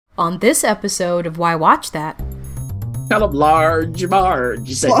On this episode of Why Watch That? Tell him Large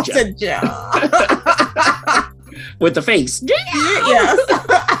Marge said with the face. Yes.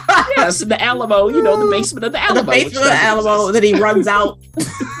 Yes, in the Alamo, the basement of the Alamo. The basement of the Alamo that he runs out.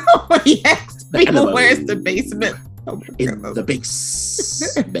 He asks people, where's the basement? In the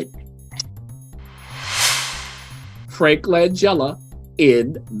basement. Frank Langella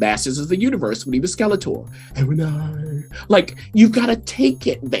in Masters of the Universe when he was Skeletor. And when you've got to take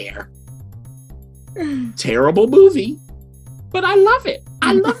it there. Terrible movie, but I love it.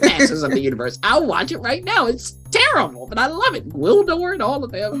 I love Masters of the Universe. I'll watch it right now. It's terrible, but I love it. Wildor and all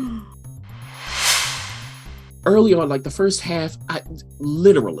of them. Early on, the first half,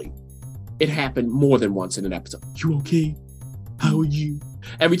 it happened more than once in an episode. You okay? How are you?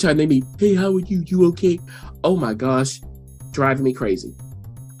 Every time they meet, hey, how are you? You okay? Oh my gosh, driving me crazy.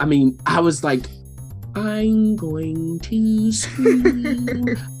 I mean, I was like, I'm going to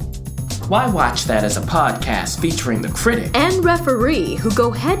scream. Why Watch That is a podcast featuring the critic and referee who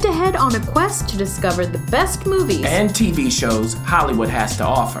go head-to-head on a quest to discover the best movies and TV shows Hollywood has to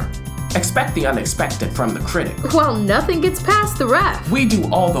offer. Expect the unexpected from the critic. Well, nothing gets past the ref. We do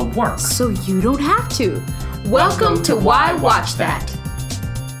all the work, so you don't have to. Welcome to Why Watch That.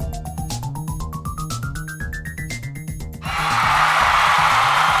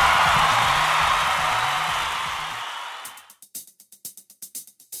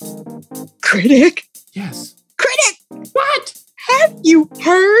 Critic? Yes. Critic! What? Have you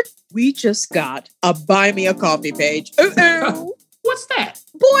heard? We just got a Buy Me a Coffee page. Uh-oh. What's that?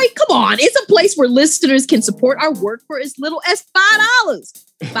 Boy, come on. It's a place where listeners can support our work for as little as $5.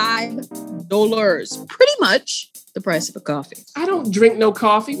 $5. Pretty much the price of a coffee. I don't drink no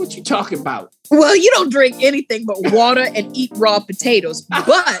coffee. What you talking about? Well, you don't drink anything but water and eat raw potatoes.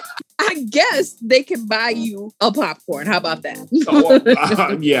 But I guess they can buy you a popcorn. How about that?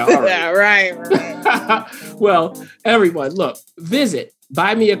 Yeah, all right. Yeah, right. Well, everyone, look, visit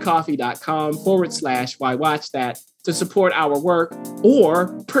buymeacoffee.com/why watch that to support our work or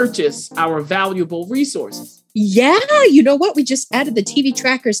purchase our valuable resources. Yeah, you know what? We just added the TV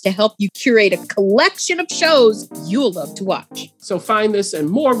trackers to help you curate a collection of shows you'll love to watch. So find this and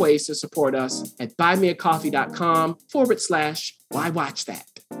more ways to support us at buymeacoffee.com/why watch that.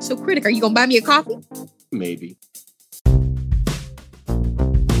 So, Critic, are you going to buy me a coffee? Maybe.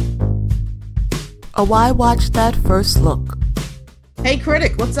 A Why Watch That first look. Hey,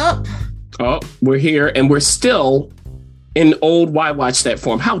 Critic, what's up? Oh, we're here and we're still in old Why Watch That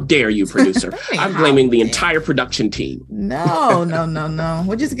form. How dare you, producer? I'm blaming the entire production team. No.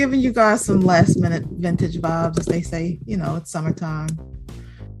 We're just giving you guys some last minute vintage vibes, as they say. It's summertime.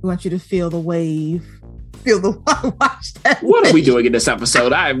 We want you to feel the wave. Feel the Why Watch That. What are we doing in this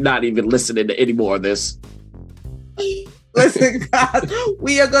episode? I am not even listening to any more of this. Listen, guys,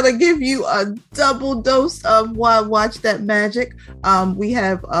 we are going to give you a double dose of Why Watch That magic. We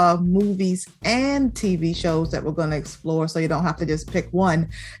have movies and TV shows that we're going to explore, so you don't have to just pick one.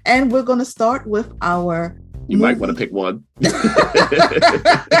 And we're going to start with our... You might want to pick one.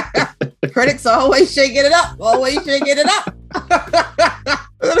 Critics are always shaking it up.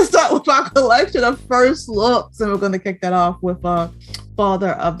 We're going to start with our collection of first looks, and we're going to kick that off with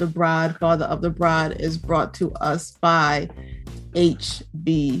Father of the Bride. Father of the Bride is brought to us by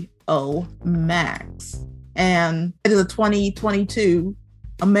HBO Max. And it is a 2022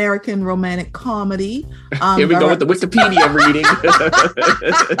 American romantic comedy. Here we go with the Wikipedia reading.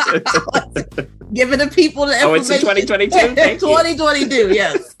 Giving the people the information. Oh, it's in 2022? 2022,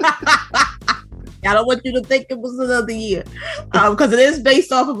 yes. I don't want you to think it was another year, because it is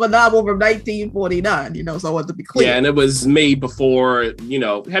based off of a novel from 1949. So I want to be clear. Yeah, and it was made before.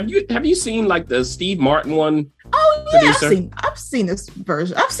 Have you seen the Steve Martin one? Oh yeah, producer? I've seen this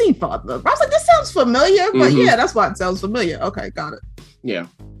version. I've seen Father. I was like, this sounds familiar, but yeah, that's why it sounds familiar. Okay, got it. Yeah.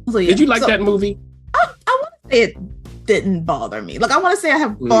 So, yeah. Did you like that movie? I want to say it didn't bother me. I want to say I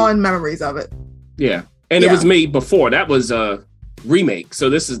have fond memories of it. Yeah, and it was made before. That was a remake. So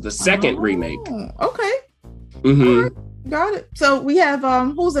this is the second remake. Okay. Mm-hmm. Right. Got it. So we have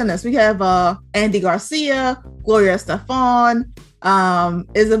who's in this? We have Andy Garcia, Gloria Estefan,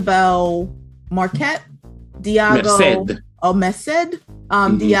 Isabel Marquette, Diago Merced,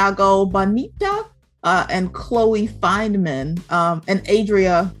 Diago Bonita, and Chloe Feynman, and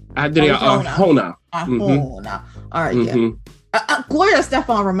Adria Arjona. All right, yeah. Gloria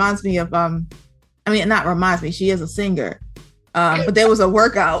Estefan reminds me of not reminds me. She is a singer, but there was a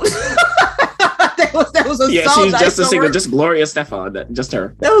workout. there was a song. She's just a singer, just Gloria Estefan, just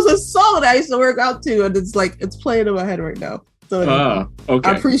her. There was a song that I used to work out to, and it's playing in my head right now. So okay.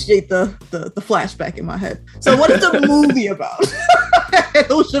 I appreciate the flashback in my head. So what is the movie about?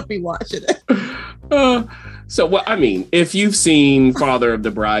 Who should be watching it? If you've seen Father of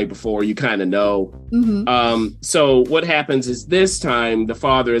the Bride before, you kind of know. Mm-hmm. So what happens is this time the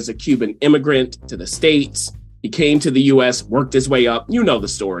father is a Cuban immigrant to the States. He came to the U.S., worked his way up. You know the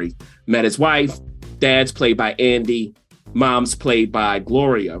story. Met his wife. Dad's played by Andy. Mom's played by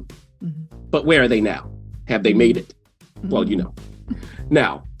Gloria. Mm-hmm. But where are they now? Have they made it? Mm-hmm. Well, you know.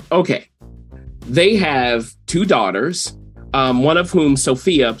 Now, okay. They have 2 daughters, one of whom,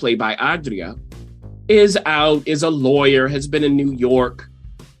 Sophia, played by Adria, is a lawyer, has been in New York.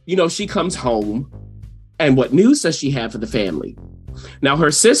 You know, she comes home. And what news does she have for the family? Now, her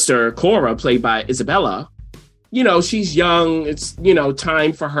sister, Cora, played by Isabella, you know, she's young. It's, you know,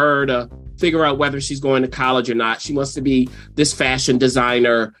 time for her to figure out whether she's going to college or not. She wants to be this fashion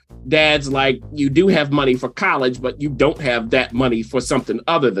designer. Dad's like, you do have money for college, but you don't have that money for something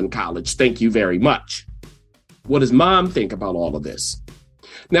other than college. Thank you very much. What does mom think about all of this?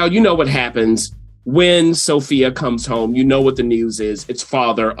 Now, you know what happens when Sophia comes home. You know what the news is. It's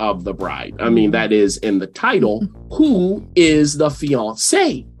Father of the Bride. I mean, that is in the title. Who is the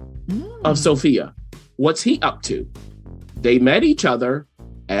fiancé of Sophia? What's he up to? They met each other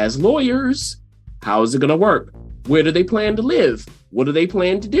as lawyers. How is it going to work? Where do they plan to live? What do they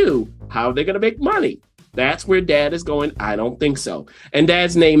plan to do? How are they going to make money? That's where Dad is going. I don't think so. And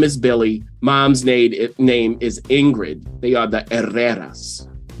Dad's name is Billy. Mom's name is Ingrid. They are the Herreras.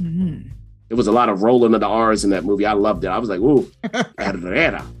 Mm-hmm. There was a lot of rolling of the R's in that movie. I loved it. I was like, ooh,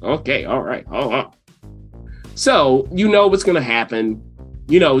 Herrera. Okay, all right. Oh. So you know what's going to happen.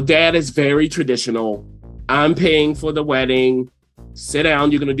 You know, Dad is very traditional. I'm paying for the wedding. Sit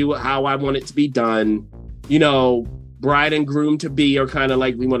down. You're going to do it how I want it to be done. You know, bride and groom to be are kind of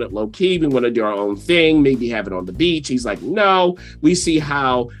like, we want it low key. We want to do our own thing. Maybe have it on the beach. He's like, no. We see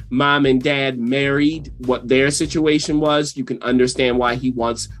how mom and dad married, what their situation was. You can understand why he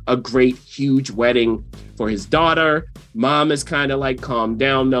wants a great, huge wedding for his daughter. Mom is kind of like, calm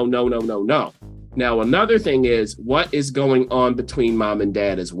down. No. Now, another thing is what is going on between mom and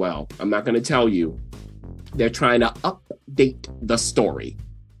dad as well. I'm not going to tell you. They're trying to update the story.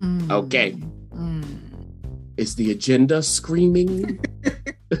 Okay. Is the agenda screaming?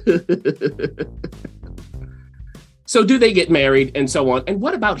 So do they get married and so on? And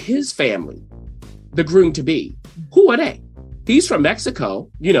what about his family? The groom-to-be. Who are they? He's from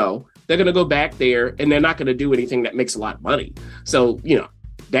Mexico. You know, they're going to go back there and they're not going to do anything that makes a lot of money. So, you know,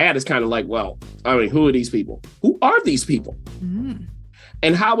 Dad is kind of like, well, I mean, who are these people? Who are these people?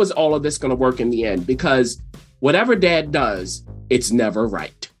 And how is all of this going to work in the end? Because whatever Dad does, it's never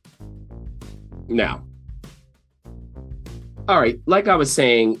right. Now, all right, like I was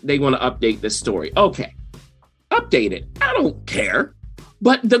saying, they want to update this story. Okay, update it. I don't care.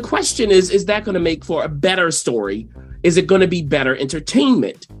 But the question is that going to make for a better story? Is it going to be better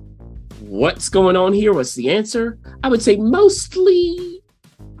entertainment? What's going on here? What's the answer? I would say mostly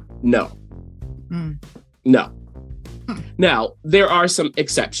no. No. Now, there are some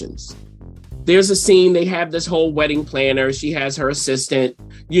exceptions. There's a scene, they have this whole wedding planner. She has her assistant,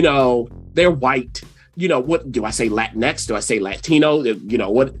 you know, they're white. You know, what do I say? Latinx? Do I say Latino? You know,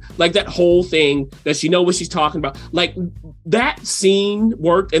 what, like that whole thing. Does she know what she's talking about? Like that scene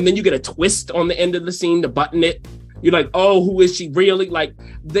worked. And then you get a twist on the end of the scene to button it. You're like, oh, who is she really? Like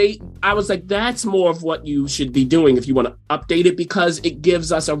I was like, that's more of what you should be doing if you want to update it, because it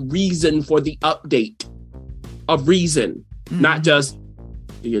gives us a reason for the update. A reason, not just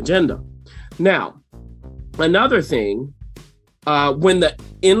the agenda. Now, another thing, when the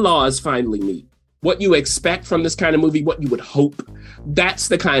in-laws finally meet, what you expect from this kind of movie, what you would hope, that's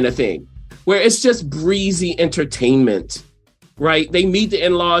the kind of thing where it's just breezy entertainment, right? They meet the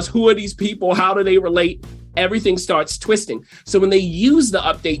in-laws. Who are these people? How do they relate? Everything starts twisting. So when they use the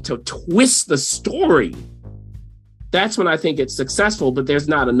update to twist the story, that's when I think it's successful, but there's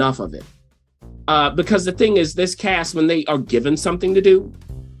not enough of it. Because the thing is, this cast, when they are given something to do,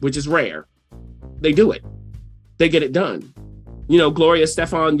 which is rare, they do it. They get it done. You know, Gloria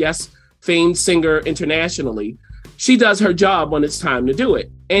Estefan, yes, famed singer internationally, she does her job when it's time to do it.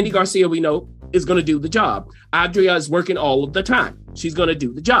 Andy Garcia, we know, is going to do the job. Adria is working all of the time. She's going to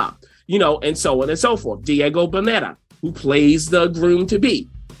do the job, you know, and so on and so forth. Diego Boneta, who plays the groom-to-be,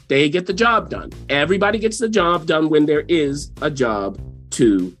 they get the job done. Everybody gets the job done when there is a job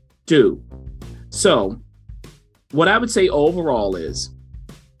to do. So what I would say overall is,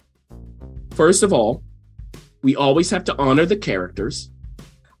 first of all, we always have to honor the characters.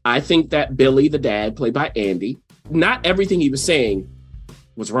 I think that Billy, the dad, played by Andy, not everything he was saying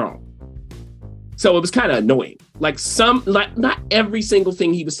was wrong. So it was kind of annoying. Like not every single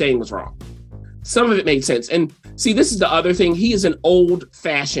thing he was saying was wrong. Some of it made sense. And see, this is the other thing. He is an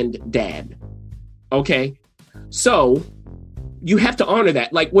old-fashioned dad. Okay? So you have to honor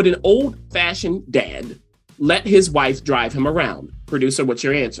that. Like, would an old-fashioned dad let his wife drive him around? Producer, what's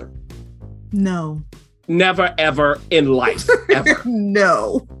your answer? No. Never, ever in life. Ever.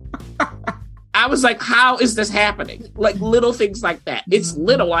 No. I was like, how is this happening? Like little things like that. It's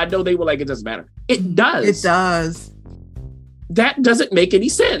little. I know they were like, it doesn't matter. It does. It does. That doesn't make any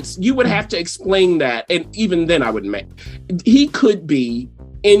sense. You would have to explain that. And even then I wouldn't make. He could be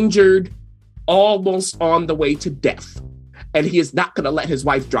injured almost on the way to death. And he is not going to let his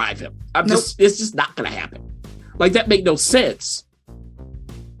wife drive him. It's just not going to happen. Like that made no sense.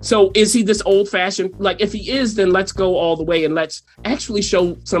 So is he this old fashioned? Like if he is, then let's go all the way and let's actually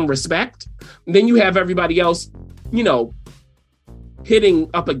show some respect. And then you have everybody else, hitting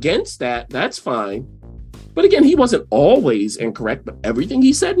up against that. That's fine. But again, he wasn't always incorrect, but everything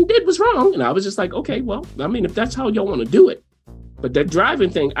he said and did was wrong. And I was just like, okay, well, I mean, if that's how y'all want to do it. But that driving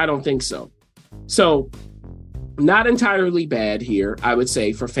thing, I don't think so. So not entirely bad here, I would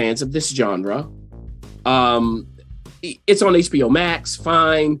say, for fans of this genre. It's on HBO Max,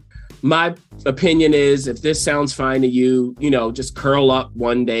 fine. My opinion is if this sounds fine to you, just curl up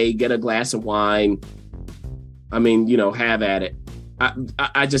one day, get a glass of wine. I mean, have at it.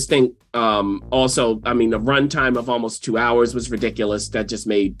 I just think also, I mean, the runtime of almost 2 hours was ridiculous. That just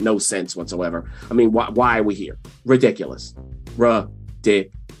made no sense whatsoever. I mean, why are we here? Ridiculous. Ridiculous.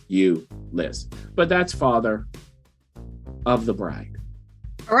 But that's Father of the Bride.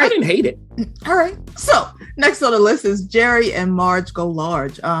 All right. I didn't hate it. All right. So next on the list is Jerry and Marge Go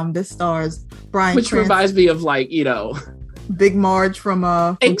Large. This stars Bryan Which reminds me of Big Marge from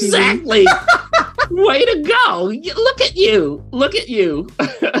exactly. Way to go. Look at you.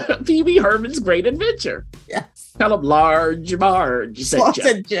 Pee Wee Herman's Great Adventure. Yes. Tell him Large Marge sent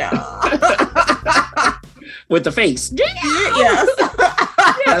you. With the face. Yes.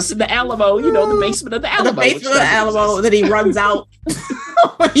 Yes, in the Alamo, the basement of the Alamo. The basement of the Alamo that he runs out.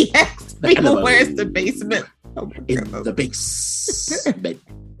 He asks people, where's the basement? In the basement.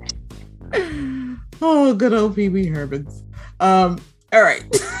 Oh, good old Pee Wee Herman's. All right.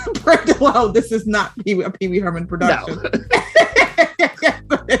 Hello, this is not a Pee Wee Herman production. No.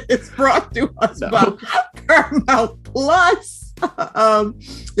 It's brought to us by Paramount Plus.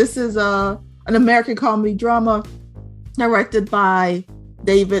 This is an American comedy drama directed by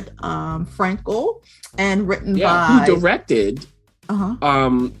David Frankel and written by... Who directed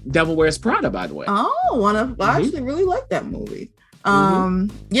Devil Wears Prada, by the way. Oh, I actually really like that movie.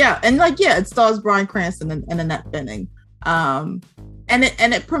 Yeah, and it stars Bryan Cranston and Annette Bening. And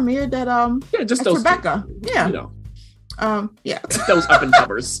it premiered at just at those Tribeca. Two, yeah. Those up and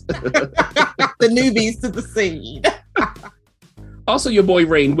comers. The newbies to the scene. Also, your boy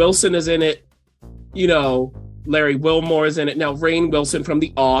Rainn Wilson is in it. Larry Wilmore is in it. Now, Rainn Wilson from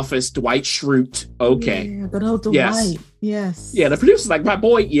The Office, Dwight Schrute. Okay. Yeah, good old Dwight. Yes. Yeah, the producer's like, my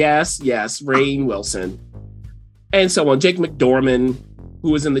boy, yes, Rainn Wilson. And so on. Jake McDorman,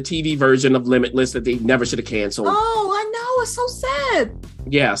 who was in the TV version of Limitless that they never should have canceled. Oh, I know. It's so sad.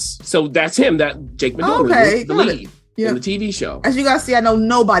 Yes. So that's him, that Jake McDorman, the lead in the TV show. As you guys see, I know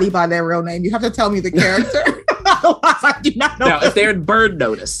nobody by their real name. You have to tell me the character. Otherwise, I do not know. Now, if they're in Bird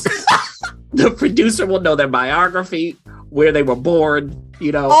Notice... The producer will know their biography, where they were born,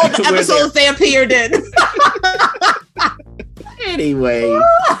 all the episodes they appeared in. Anyway,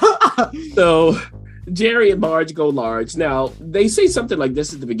 so Jerry and Marge Go Large. Now, they say something like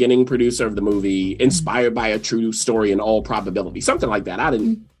this is the beginning producer of the movie, inspired by a true story in all probability. Something like that.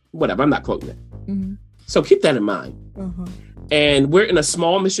 Whatever, I'm not quoting it. Mm-hmm. So keep that in mind. Uh-huh. And we're in a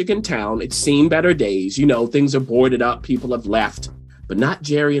small Michigan town. It's seen better days. Things are boarded up. People have left, but not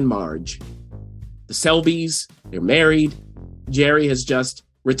Jerry and Marge. The Selbys, they're married. Jerry has just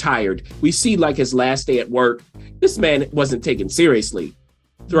retired. We see his last day at work. This man wasn't taken seriously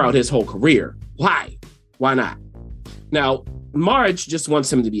throughout his whole career. Why? Why not? Now, Marge just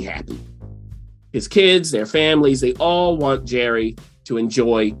wants him to be happy. His kids, their families, they all want Jerry to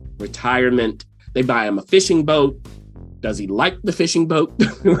enjoy retirement. They buy him a fishing boat. Does he like the fishing boat?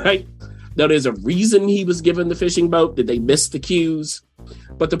 Right? Now, there's a reason he was given the fishing boat. Did they miss the cues?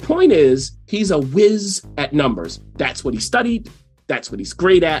 But the point is, he's a whiz at numbers. That's what he studied. That's what he's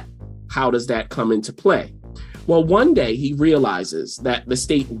great at. How does that come into play? Well, one day he realizes that the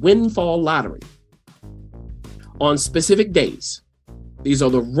state windfall lottery on specific days, these are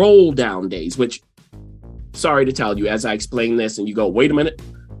the roll down days, which, sorry to tell you, as I explain this and you go, wait a minute,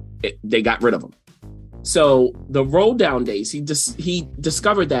 they got rid of them. So the roll down days, he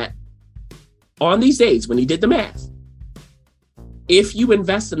discovered that on these days, when he did the math, if you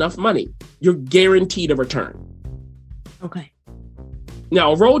invest enough money, you're guaranteed a return. Okay.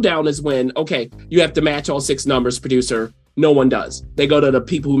 Now, a roll down is when, okay, you have to match all 6 numbers, producer. No one does. They go to the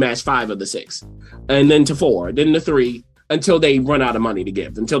people who match 5 of the 6, and then to 4, then to 3, until they run out of money to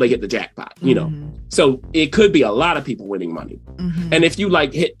give, until they get the jackpot, you know. So it could be a lot of people winning money. And if you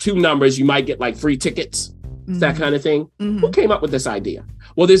like hit 2 numbers, you might get like free tickets, that kind of thing. Who came up with this idea?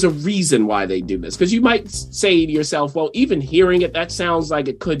 Well, there's a reason why they do this, because you might say to yourself, well, even hearing it, that sounds like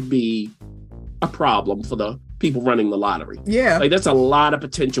it could be a problem for the people running the lottery. Yeah. Like that's a lot of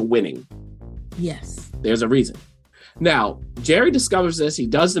potential winning. Yes. There's a reason. Now, Jerry discovers this. He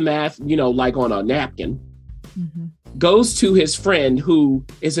does the math, you know, like on a napkin, goes to his friend who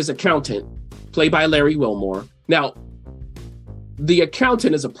is his accountant, played by Larry Wilmore. Now, the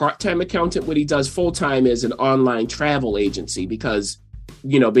accountant is a part-time accountant. What he does full-time is an online travel agency because,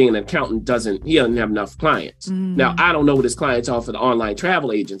 you know, being an accountant he doesn't have enough clients. Now, I don't know what his clients are for the online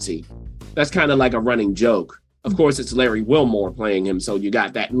travel agency. That's kind of like a running joke. Of course, it's Larry Wilmore playing him. So you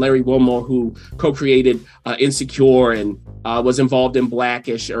got that Larry Wilmore who co-created Insecure and was involved in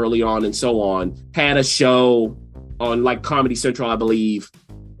Blackish early on and so on. Had a show on like Comedy Central, I believe.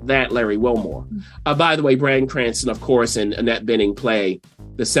 That Larry Wilmore. By the way, Bryan Cranston, of course, and Annette Bening play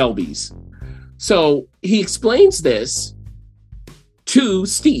the Selbys. So he explains this to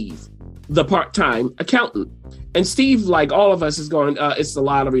Steve, the part-time accountant. And Steve, like all of us, is going, it's the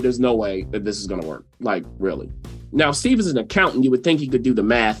lottery. There's no way that this is going to work. Like, really. Now, Steve is an accountant. You would think he could do the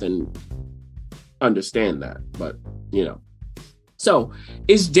math and understand that. But, you know. So,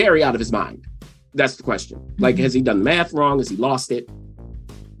 is Jerry out of his mind? That's the question. Like, has he done math wrong? Has he lost it?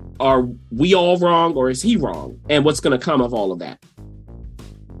 Are we all wrong, or is he wrong? And what's going to come of all of that?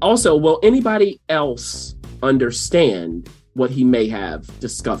 Also, will anybody else understand what he may have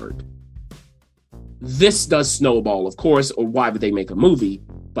discovered? This does snowball, of course, or why would they make a movie?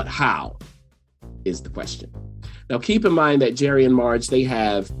 But how is the question. Now, keep in mind that Jerry and Marge, they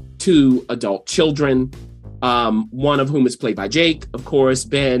have 2 adult children, one of whom is played by Jake, of course,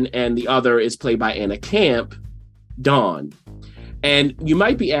 Ben, and the other is played by Anna Camp, Dawn. And you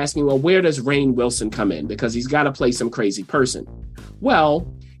might be asking, well, where does Rainn Wilson come in? Because he's got to play some crazy person.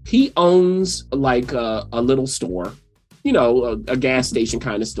 Well, he owns like a little store, you know, a gas station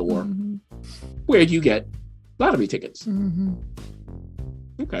kind of store where you get lottery tickets.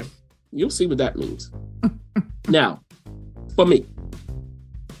 Okay. You'll see what that means. Now, for me,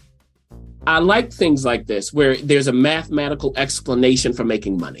 I like things like this where there's a mathematical explanation for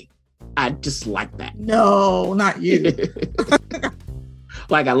making money. I just like that. No, not you.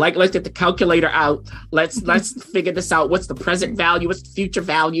 Like let's get the calculator out. Let's figure this out. What's the present value? What's the future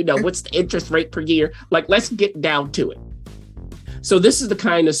value? No, what's the interest rate per year? Like, let's get down to it. So this is the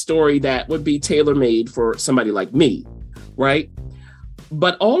kind of story that would be tailor-made for somebody like me, right?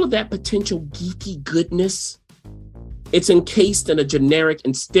 But all of that potential geeky goodness, it's encased in a generic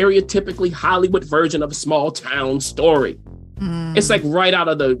and stereotypically Hollywood version of a small town story. It's like right out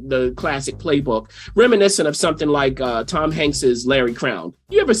of the classic playbook, reminiscent of something like Tom Hanks's Larry Crown.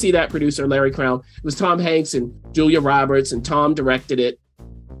 You ever see that, producer, Larry Crown? It was Tom Hanks and Julia Roberts, and Tom directed it.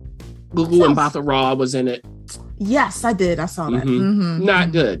 Gugu Mbatha Raw was in it. Yes, I did. I saw that.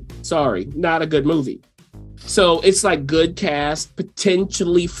 Not good. Sorry, not a good movie. So it's like good cast,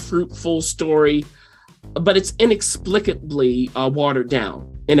 potentially fruitful story, but it's inexplicably watered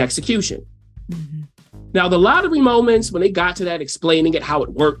down in execution. Now, the lottery moments, when they got to that, explaining it, how it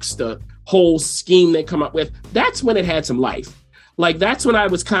works, the whole scheme they come up with, that's when it had some life. Like, that's when I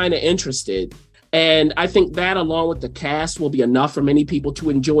was kind of interested. And I think that, along with the cast, will be enough for many people to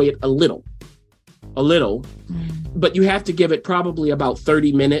enjoy it a little. But you have to give it probably about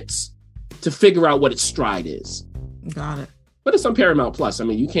 30 minutes to figure out what its stride is. Got it. But it's on Paramount Plus. I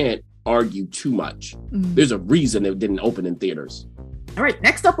mean, you can't argue too much. There's a reason it didn't open in theaters. All right,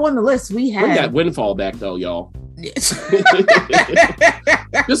 next up on the list, we have... Bring that Windfall back, though, y'all.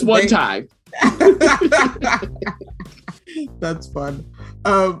 Just one time. That's fun.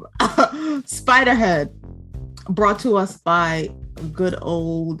 Spiderhead, brought to us by good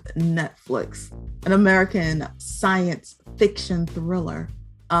old Netflix, an American science fiction thriller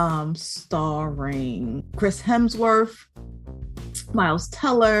starring Chris Hemsworth, Miles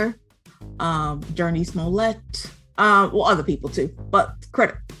Teller, Jurnee Smollett, well, other people too, but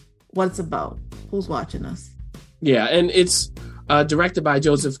credit what it's about. Who's watching us? Yeah, and it's directed by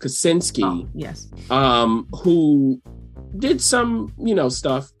Joseph Kosinski. Oh, yes. Who did some,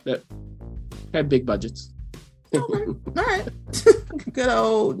 stuff that had big budgets. Okay. All right. Good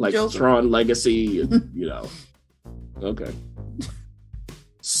old like Joseph. Tron Legacy, Okay.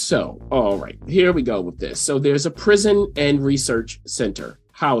 So, all right, here we go with this. So there's a prison and research center.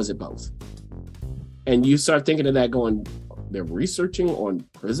 How is it both? And you start thinking of that going, they're researching on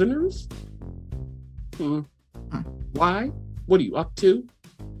prisoners? Why? What are you up to?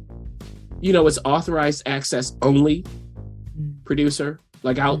 You know, it's authorized access only, producer,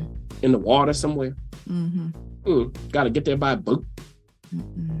 like out in the water somewhere. Got to get there by a boat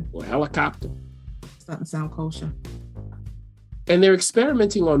or a helicopter. Doesn't sound kosher. And they're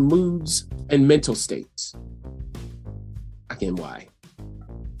experimenting on moods and mental states. Again, why?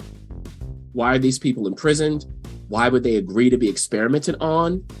 Why are these people imprisoned? Why would they agree to be experimented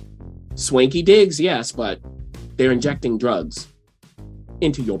on? Swanky digs, yes, but they're injecting drugs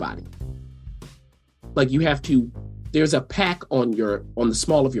into your body. Like you have to, there's a pack on the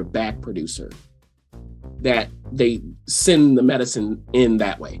small of your back, producer, that they send the medicine in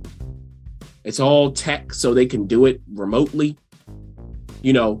that way. It's all tech so they can do it remotely.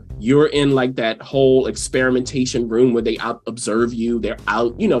 You know, you're in like that whole experimentation room where they observe you. They're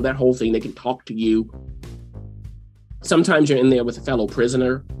out, you know, that whole thing. They can talk to you. Sometimes you're in there with a fellow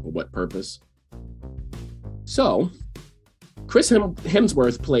prisoner. For what purpose? So, Chris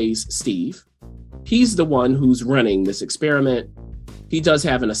Hemsworth plays Steve. He's the one who's running this experiment. He does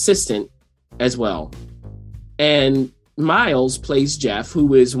have an assistant as well. And Miles plays Jeff,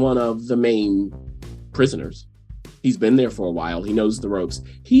 who is one of the main prisoners. He's been there for a while. He knows the ropes.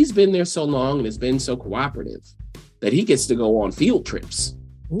 He's been there so long and has been so cooperative that he gets to go on field trips.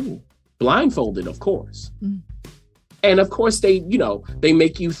 Ooh. Blindfolded, of course. And of course, they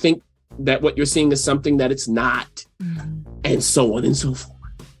make you think that what you're seeing is something that it's not, and so on and so forth.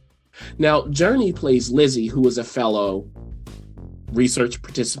 Now, Journey plays Lizzie, who is a fellow research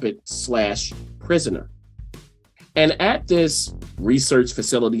participant / prisoner. And at this research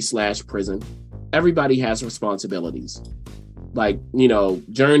facility / prison, everybody has responsibilities. Like, you know,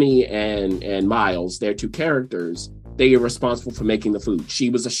 Journey and Miles, they're two characters. They are responsible for making the food. She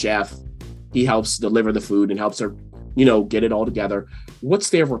was a chef. He helps deliver the food and helps her, you know, get it all together. What's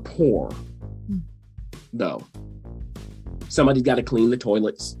their rapport, though? Somebody's got to clean the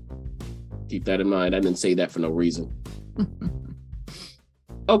toilets. Keep that in mind. I didn't say that for no reason.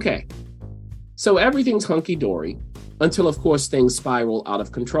 Okay. So everything's hunky-dory until, of course, things spiral out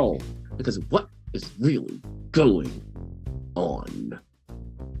of control. Because what is really going on?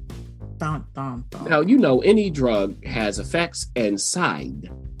 Dun, dun, dun. Now, you know, any drug has effects and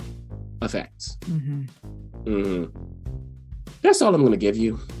side effects. That's all I'm going to give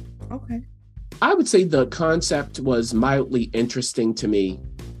you. Okay. I would say the concept was mildly interesting to me.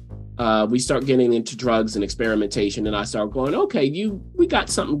 We start getting into drugs and experimentation, and I start going, okay, we got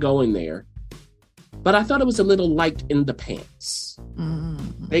something going there. But I thought it was a little light in the pants.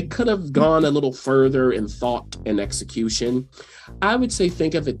 They could have gone a little further in thought and execution. I would say,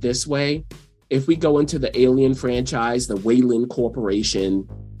 think of it this way. If we go into the Alien franchise, the Weyland Corporation,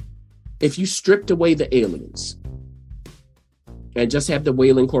 if you stripped away the aliens and just have the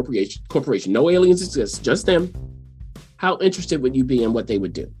Weyland Corporation, no aliens exist, just them, how interested would you be in what they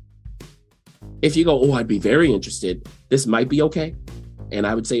would do? If you go, I'd be very interested, this might be okay. And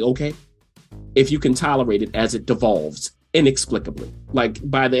I would say, okay. If you can tolerate it as it devolves inexplicably. Like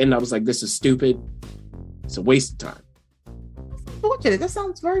by the end, I was like, this is stupid. It's a waste of time. That's unfortunate. That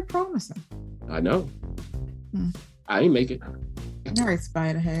sounds very promising. I know. I ain't make it. All right,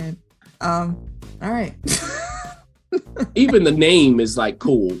 Spiderhead. All right. Even the name is like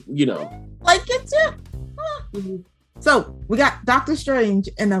cool, you know. Like it's So we got Doctor Strange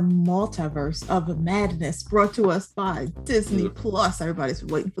in a Multiverse of Madness, brought to us by Disney Plus. Everybody's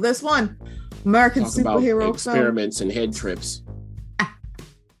waiting for this one. American Talk superhero about experiments and head trips.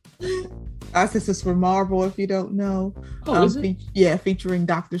 This is for Marvel, if you don't know. Is it? Featuring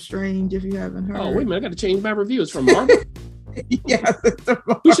Doctor Strange, if you haven't heard. Oh, wait a minute, I got to change my reviews from Marvel. Yes, it's a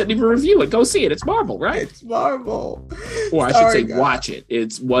Marvel. You shouldn't even review it. Go see it. It's Marvel, right? It's Marvel. Or I should say, watch it.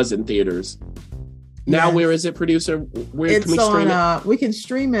 It was in theaters. Now, where is it, producer? Where can we stream it? We can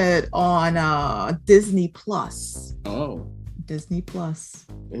stream it on Disney Plus. Oh, Disney Plus.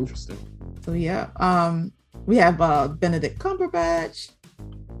 Interesting. So we have Benedict Cumberbatch,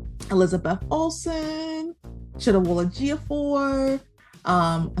 Elizabeth Olsen, Chiwetel Ejiofor,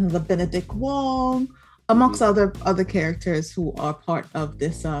 another Benedict Wong, amongst other characters who are part of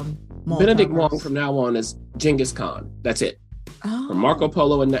this multiverse. Benedict Wong from now on is Genghis Khan. That's it. Oh. From Marco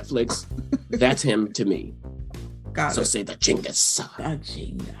Polo and Netflix, that's him to me. Got so it. Say the Genghis. The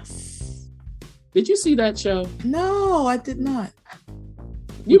Genghis. Did you see that show? No, I did not.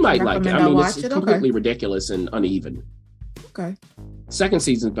 You might like it. I mean, it's it? completely Okay. ridiculous and uneven. Okay. Second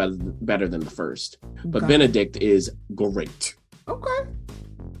season's better than the first, but Got Benedict is great. Okay.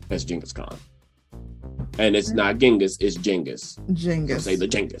 as Genghis Khan. And it's not Genghis, it's Genghis. Genghis. So say the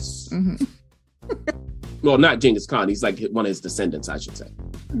Genghis. Mm-hmm. Well, not Genghis Khan. He's like one of his descendants, I should say.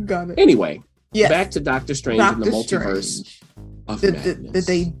 Got it. Anyway, back to Doctor Strange and the multiverse of madness.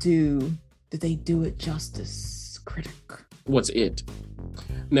 Did they do it justice, critic? What's it?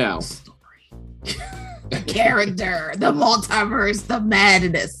 Now, the story. The character, the multiverse, the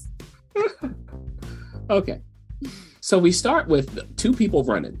madness. Okay. So we start with two people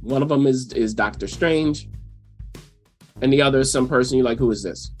running. One of them is Doctor Strange. And the other is some person you're like, who is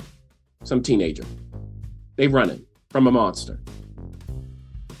this? Some teenager. They running from a monster.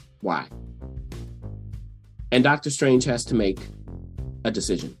 Why? And Doctor Strange has to make a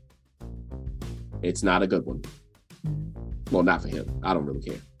decision. It's not a good one. Well, not for him. I don't really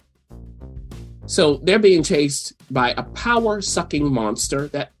care. So they're being chased by a power-sucking monster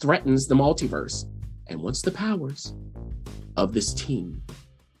that threatens the multiverse. And what's the powers of this team?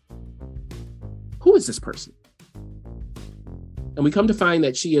 Who is this person? And we come to find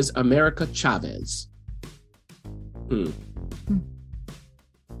that she is America Chavez.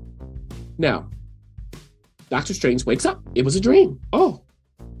 Now, Doctor Strange wakes up. It was a dream. Oh,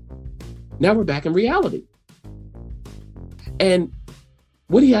 now we're back in reality. And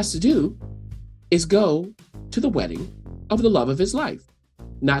what he has to do is go to the wedding of the love of his life.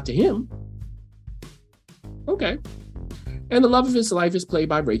 Not to him. Okay. And the love of his life is played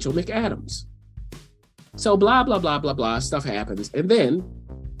by Rachel McAdams. So blah, blah, blah, blah, blah, stuff happens. And then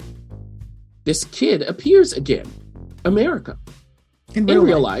this kid appears again, America, in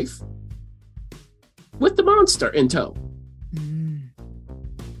real life, with the monster in tow.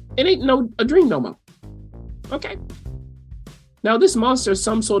 It ain't a dream no more. Okay. Now this monster is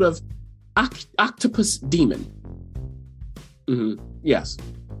some sort of octopus demon. Yes,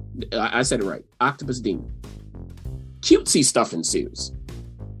 I said it right. Octopus demon. Cutesy stuff ensues.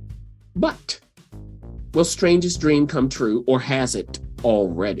 But will Strange's dream come true, or has it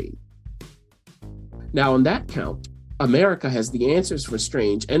already? Now, on that count, America has the answers for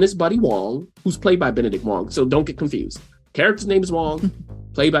Strange and his buddy Wong, who's played by Benedict Wong. So don't get confused. Character's name is Wong,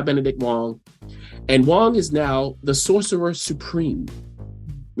 played by Benedict Wong. And Wong is now the Sorcerer Supreme.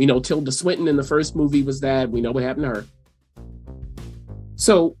 You know, Tilda Swinton in the first movie was that. We know what happened to her.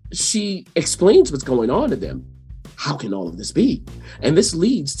 So she explains what's going on to them. How can all of this be? And this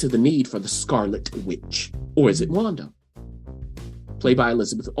leads to the need for the Scarlet Witch. Or is it Wanda? Played by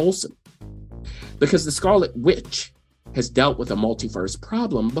Elizabeth Olsen. Because the Scarlet Witch has dealt with a multiverse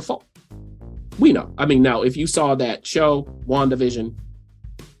problem before. We know. I mean, now, if you saw that show, WandaVision,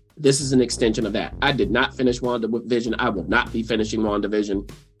 this is an extension of that. I did not finish WandaVision. I will not be finishing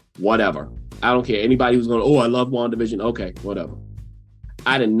WandaVision. Whatever. I don't care. Anybody who's going, oh, I love WandaVision. Okay, whatever.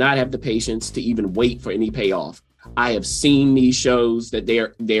 I did not have the patience to even wait for any payoff. I have seen these shows that they're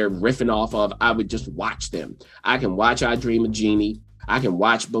riffing off of. I would just watch them. I can watch I Dream of Jeannie. I can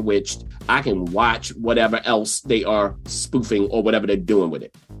watch Bewitched. I can watch whatever else they are spoofing or whatever they're doing with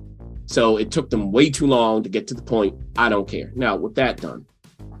it. So it took them way too long to get to the point. I don't care. Now, with that done,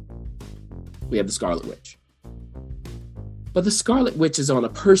 we have the Scarlet Witch. But the Scarlet Witch is on a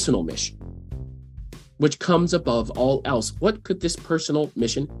personal mission, which comes above all else. What could this personal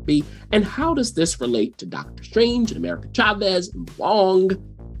mission be? And how does this relate to Doctor Strange and America Chavez and Wong,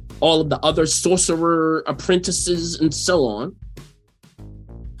 all of the other sorcerer apprentices and so on?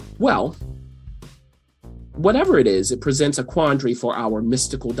 Well, whatever it is, it presents a quandary for our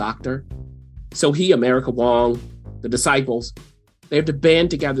mystical doctor. So he, America Wong, the disciples, they have to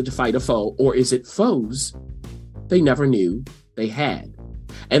band together to fight a foe. Or is it foes they never knew they had?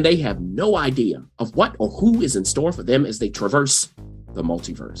 And they have no idea of what or who is in store for them as they traverse the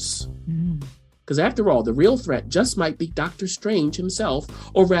multiverse. Because after all, the real threat just might be Doctor Strange himself,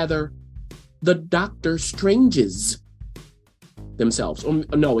 or rather, the Doctor Stranges themselves. Or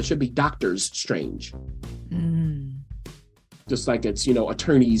no, it should be Doctors Strange. Just like it's,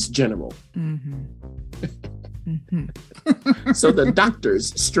 attorneys general. So the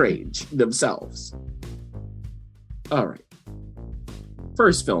Doctors Strange themselves. All right.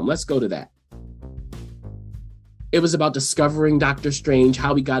 First film, let's go to that. It was about discovering Doctor Strange,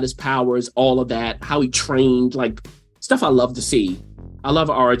 how he got his powers, all of that, how he trained, like stuff I love to see. I love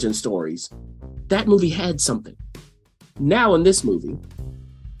origin stories. That movie had something. Now in this movie,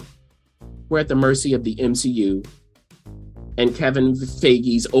 we're at the mercy of the MCU and Kevin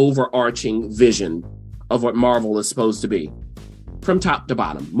Feige's overarching vision of what Marvel is supposed to be. From top to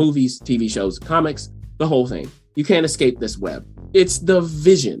bottom, movies, TV shows, comics, the whole thing. You can't escape this web. It's the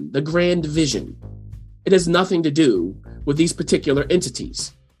vision, the grand vision. It has nothing to do with these particular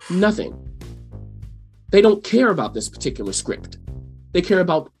entities. Nothing. They don't care about this particular script. They care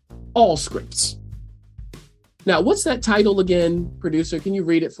about all scripts. Now, what's that title again, producer? Can you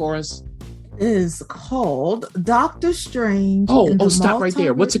read it for us? It is called Doctor Strange. Oh, stop right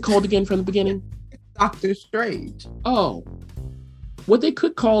there. What's it called again from the beginning? Doctor Strange. Oh, what they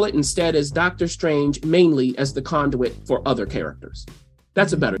could call it instead is Doctor Strange, mainly as the conduit for other characters.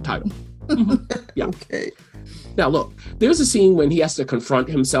 That's a better title. Yeah. Okay. Now, look, there's a scene when he has to confront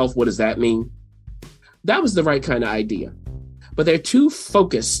himself. What does that mean? That was the right kind of idea. But they're too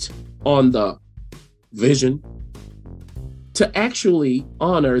focused on the vision to actually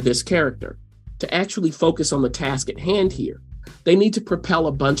honor this character, to actually focus on the task at hand here. They need to propel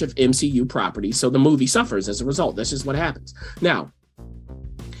a bunch of MCU properties, so the movie suffers as a result. This is what happens. Now,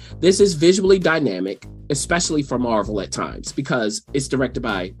 this is visually dynamic, especially for Marvel at times, because it's directed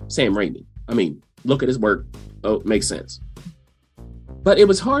by Sam Raimi. I mean, look at his work. Oh, it makes sense. But it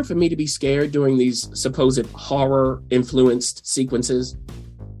was hard for me to be scared during these supposed horror-influenced sequences.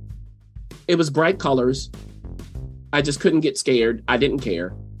 It was bright colors. I just couldn't get scared. I didn't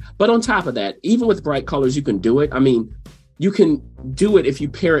care. But on top of that, even with bright colors, you can do it. I mean, you can do it if you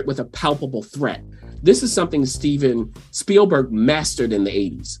pair it with a palpable threat. This is something Steven Spielberg mastered in the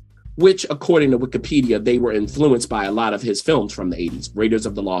 80s, which, according to Wikipedia, they were influenced by a lot of his films from the 80s. Raiders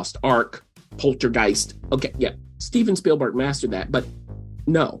of the Lost Ark, Poltergeist. Okay, yeah, Steven Spielberg mastered that. But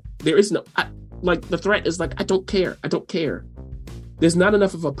no, there is no, the threat is like, I don't care. I don't care. There's not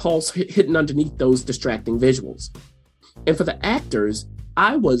enough of a pulse hidden underneath those distracting visuals. And for the actors,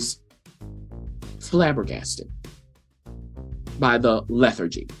 I was flabbergasted by the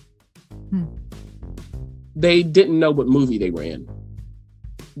lethargy. They didn't know what movie they were in.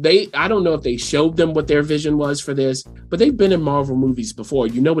 I don't know if they showed them what their vision was for this, but they've been in Marvel movies before.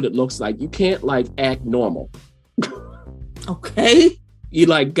 You know what it looks like. You can't act normal. Okay. You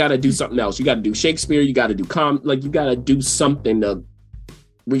got to do something else. You got to do Shakespeare. You got to do you got to do something to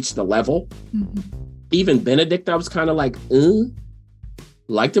reach the level. Mm-hmm. Even Benedict, I was kind of liked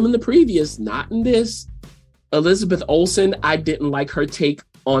him in the previous, not in this. Elizabeth Olsen, I didn't like her take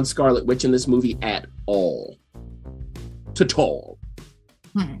on Scarlet Witch in this movie at all.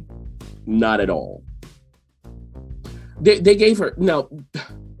 Not at all. They gave her, now,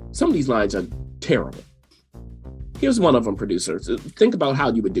 some of these lines are terrible. Here's one of them, producers. Think about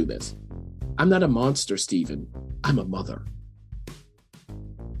how you would do this. I'm not a monster, Steven. I'm a mother.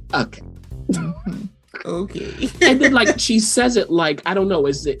 Okay. Okay. And then she says it I don't know,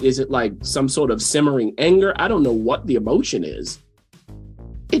 is it like some sort of simmering anger? I don't know what the emotion is.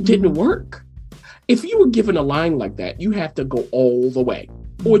 It didn't work. If you were given a line like that, you have to go all the way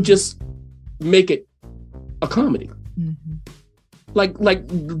or just make it a comedy.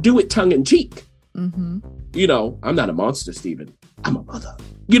 Mm-hmm. Do it tongue in cheek. Mm-hmm. I'm not a monster, Steven. I'm a mother.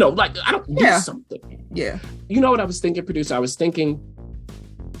 I don't do something. Yeah. You know what I was thinking, producer? I was thinking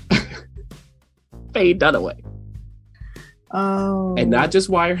Faye Dunaway. Oh. And not just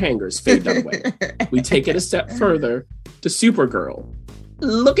wire hangers, Faye Dunaway. We take it a step further to Supergirl.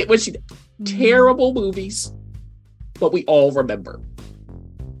 Look at what she did. Terrible movies, but we all remember.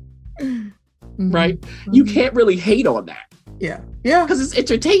 Mm-hmm. Right? Mm-hmm. You can't really hate on that. Yeah. Yeah. Because it's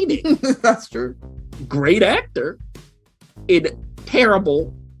entertaining. That's true. Great actor in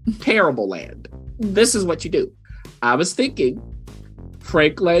terrible, terrible land. This is what you do. I was thinking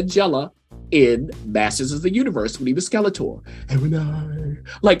Frank Langella in Masters of the Universe when he was Skeletor. And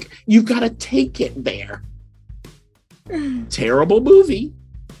when you've got to take it there. Terrible movie,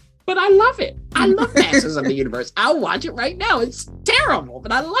 but I love it. I love Masters of the Universe. I'll watch it right now. It's terrible,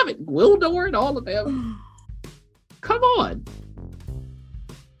 but I love it. Gwildor and all of them. Come on.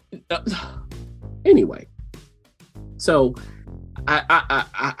 Anyway, so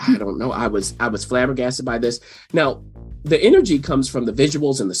I don't know. I was flabbergasted by this. Now, the energy comes from the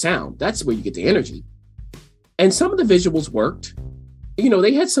visuals and the sound. That's where you get the energy. And some of the visuals worked.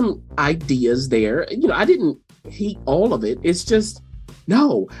 They had some ideas there. I didn't hate all of it. It's just,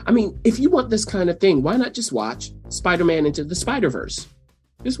 no. I mean, if you want this kind of thing, why not just watch Spider-Man Into the Spider-Verse?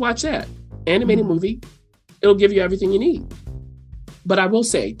 Just watch that. Animated movie. It'll give you everything you need. But I will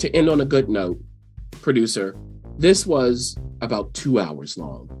say, to end on a good note, producer, this was about 2 hours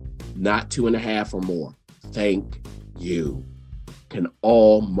long, not 2.5 or more. Thank you. Can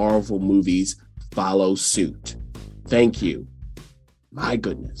all Marvel movies follow suit? Thank you. My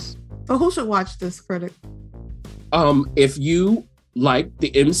goodness. So who should watch this, critic? If you like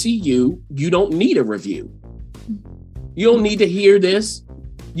the MCU, you don't need a review. You don't need to hear this.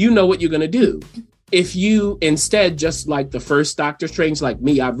 You know what you're going to do. If you instead just like the first Doctor Strange, like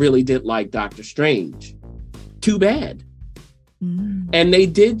me, I really did like Doctor Strange. Too bad. And they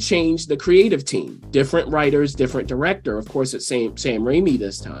did change the creative team. Different writers, different director. Of course, it's Sam Raimi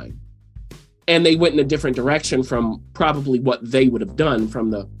this time. And they went in a different direction from probably what they would have done from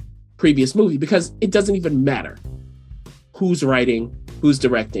the previous movie, because it doesn't even matter who's writing, who's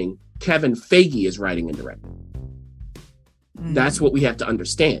directing. Kevin Feige is writing and directing. That's what we have to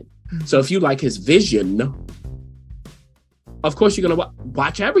understand. So if you like his vision, of course you're going to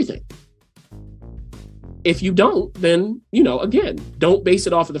watch everything. If you don't, then, again, don't base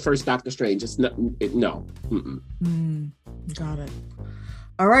it off of the first Doctor Strange. It's no. Got it.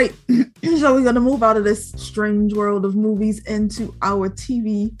 All right. So we're going to move out of this strange world of movies into our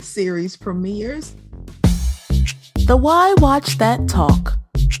TV series premieres. The Why Watch That Talk.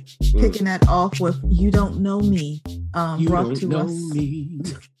 Kicking that off with You Don't Know Me. You brought don't to know us. Me.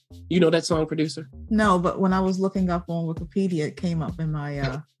 You know that song, producer? No, but when I was looking up on Wikipedia, it came up in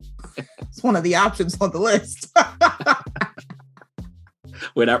my it's one of the options on the list.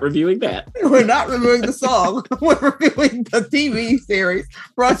 We're not reviewing that. We're not reviewing the song. We're reviewing the TV series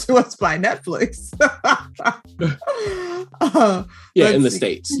brought to us by Netflix. In the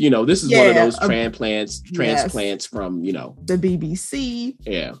States. This is one of those transplants from, the BBC.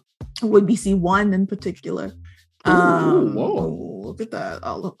 Yeah. BBC One in particular. Whoa. Look at that.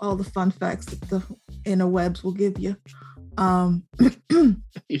 All the fun facts that the interwebs will give you.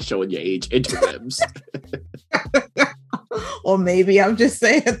 You're showing your age, interwebs. Or maybe I'm just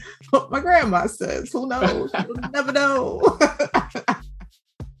saying what my grandma says. Who knows? You'll never know.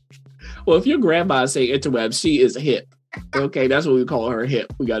 Well, if your grandma say interwebs, she is hip. Okay, that's what we call her,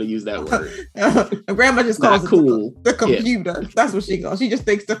 hip. We got to use that word. My grandma just calls it cool. The computer. Hip. That's what she calls. She just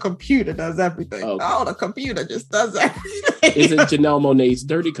thinks the computer does everything. Okay. Oh, the computer just does everything. Is it Janelle Monáe's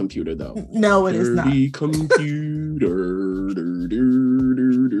Dirty Computer, though? No, it is not. Dirty Computer.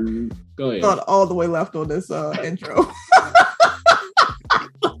 Go ahead. Gone all the way left on this intro.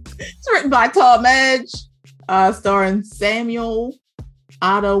 It's written by Tom Edge, starring Samuel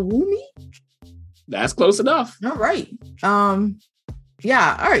Adewumi. That's close enough. All right.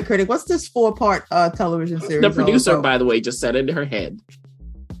 Yeah. All right, critic. What's this 4-part television series? The producer, by the way, just said it in her head.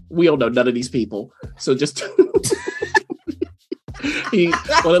 We don't know none of these people, so just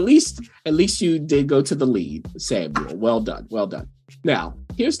at least you did go to the lead, Samuel. Well done. Well done. Now,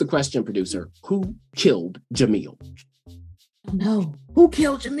 here's the question, producer. Who killed Jamil? No. Who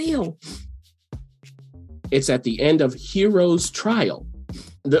killed Jamil? It's at the end of Hero's trial.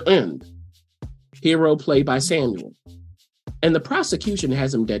 The end. Hero played by Samuel. And the prosecution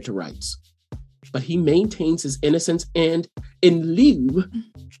has him dead to rights. But he maintains his innocence, and in lieu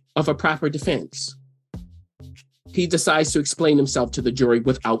of a proper defense, he decides to explain himself to the jury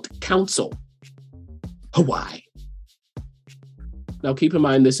without counsel. Hawaii. Now keep in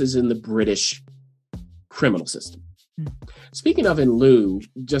mind, this is in the British criminal system. Speaking of in lieu,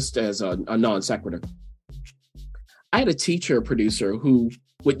 just as a non sequitur, I had a teacher, producer, who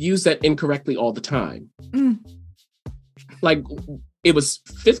would use that incorrectly all the time. Like, it was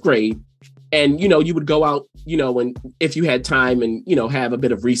 5th grade, and, you would go out, and if you had time and, have a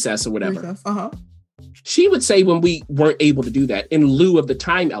bit of recess or whatever. She would say when we weren't able to do that, in lieu of the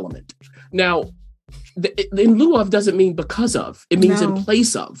time element. Now, in lieu of doesn't mean because of. It means in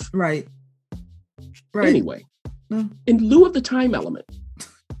place of. Right. Anyway, in lieu of the time element.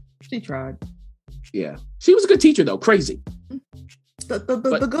 She tried. Yeah. She was a good teacher, though. Crazy.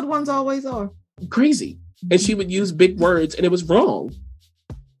 The good ones always are. Crazy. And she would use big words, and it was wrong.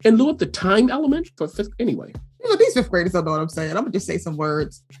 In lieu of the time element for 5th. Anyway. These 5th graders don't know what I'm saying. I'm going to just say some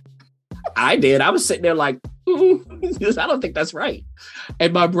words. I did. I was sitting there like, I don't think that's right.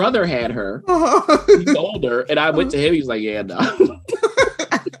 And my brother had her. He's older. And I went to him. He was like, yeah, no.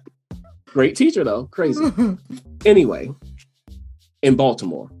 Great teacher, though. Crazy. Anyway, in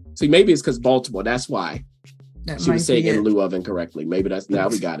Baltimore. See, maybe it's because Baltimore. That's why. She was saying in lieu of incorrectly. Maybe that's, now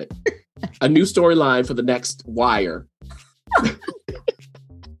we got it. A new storyline for the next Wire.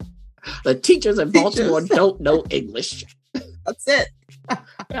 The teachers in Baltimore don't know English. That's it.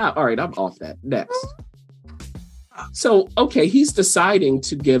 Yeah, all right, I'm off that. Next. So, okay, he's deciding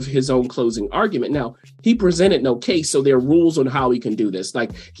to give his own closing argument. Now, he presented no case, so there are rules on how he can do this.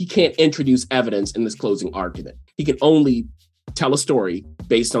 Like, he can't introduce evidence in this closing argument. He can only tell a story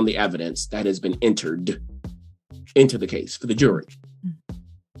based on the evidence that has been entered into the case for the jury.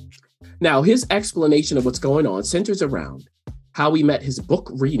 Now, his explanation of what's going on centers around how he met his book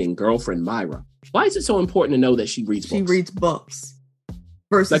reading girlfriend, Myra. Why is it so important to know that she reads books? She reads books.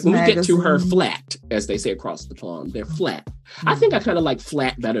 Versus like when magazine. we get to her flat, as they say across the pond, they're flat. I think I kind of like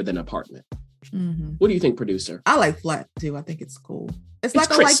flat better than apartment. What do you think, producer? I like flat too. I think it's cool. It's like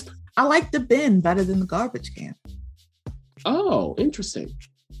crisp. I like the bin better than the garbage can. Oh, interesting.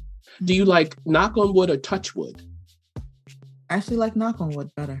 Do you like knock on wood or touch wood? actually like Knock on Wood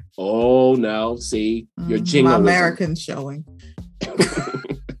better. Oh, no. See, you're jingoism. My American showing.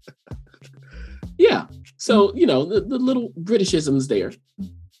 Yeah. So, the little Britishisms there.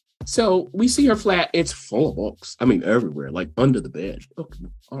 So we see her flat. It's full of books. I mean, everywhere, like under the bed. Okay.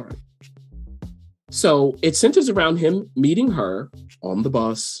 All right. So it centers around him meeting her on the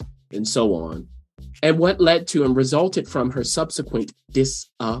bus and so on. And what led to and resulted from her subsequent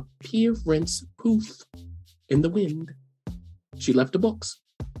disappearance, poof, in the wind. She left the books.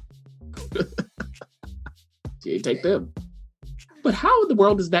 She didn't take them. But how in the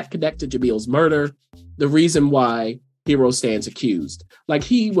world is that connected to Jamil's murder? The reason why Hero stands accused. Like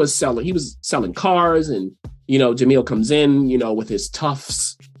he was selling cars and, Jamil comes in, with his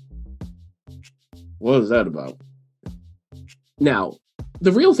tufts. What is that about? Now,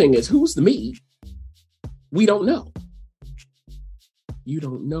 the real thing is, who's the me? We don't know. You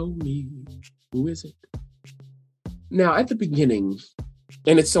don't know me. Who is it? Now, at the beginning,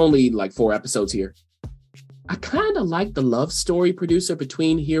 and it's only like 4 episodes here, I kind of like the love story producer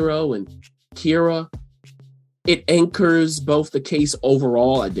between Hero and Kira. It anchors both the case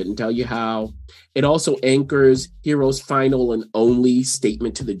overall. I didn't tell you how. It also anchors Hero's final and only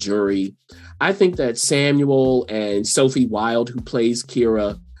statement to the jury. I think that Samuel and Sophie Wilde, who plays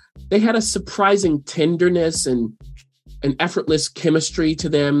Kira, they had a surprising tenderness and an effortless chemistry to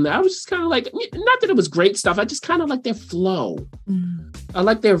them. I was just kind of like, not that it was great stuff. I just kind of like their flow. I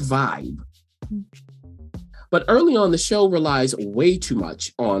like their vibe. But early on, the show relies way too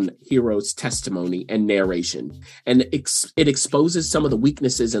much on Hero's testimony and narration, and it exposes some of the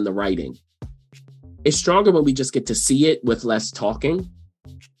weaknesses in the writing. It's stronger when we just get to see it with less talking,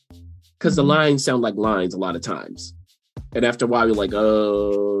 because the lines sound like lines a lot of times. And after a while, you're like,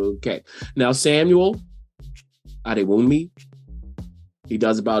 okay. Now, Samuel Adewunmi, he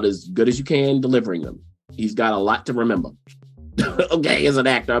does about as good as you can delivering them. He's got a lot to remember. Okay, as an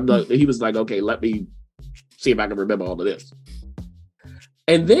actor, he was like, okay, let me see if I can remember all of this.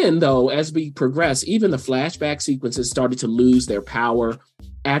 And then, though, as we progress, even the flashback sequences started to lose their power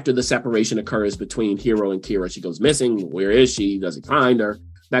after the separation occurs between Hero and Kira. She goes missing. Where is she? Does he find her?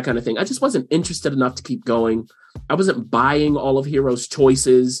 That kind of thing. I just wasn't interested enough to keep going. I wasn't buying all of Hero's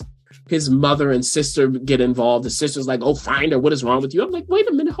choices. His mother and sister get involved. The sister's like, oh, find her. What is wrong with you? I'm like, wait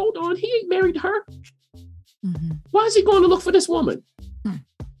a minute. Hold on. He ain't married her. Mm-hmm. Why is he going to look for this woman?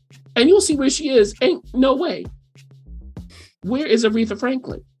 And you'll see where she is. Ain't no way. Where is Aretha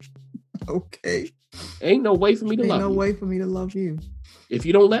Franklin? Okay. Ain't no way for me to love you. Ain't no way for me to love you. If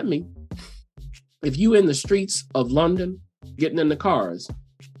you don't let me. If you in the streets of London, getting in the cars,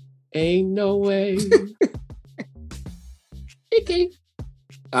 ain't no way. Okay.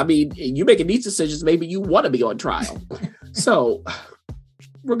 I mean, you making these decisions, maybe you want to be on trial. So,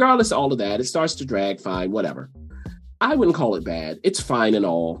 regardless of all of that, it starts to drag, fine, whatever. I wouldn't call it bad. It's fine and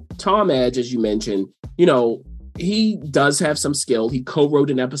all. Tom Edge, as you mentioned, he does have some skill. He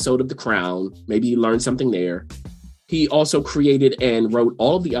co-wrote an episode of The Crown. Maybe he learned something there. He also created and wrote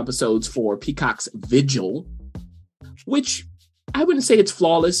all of the episodes for Peacock's Vigil, which I wouldn't say it's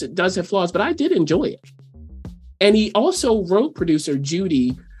flawless. It does have flaws, but I did enjoy it. And he also wrote producer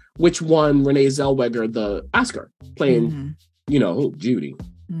Judy, which won Renee Zellweger the Oscar, playing, Judy.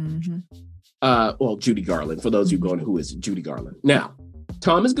 Mm-hmm. Judy Garland, for those of you going, who is Judy Garland? Now,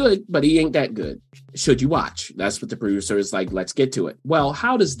 Tom is good, but he ain't that good. Should you watch? That's what the producer is like, let's get to it. Well,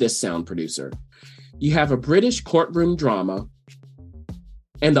 how does this sound, producer? You have a British courtroom drama,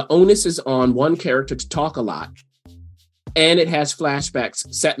 and the onus is on one character to talk a lot, and it has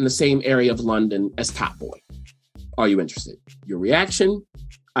flashbacks set in the same area of London as Top Boy. Are you interested? Your reaction,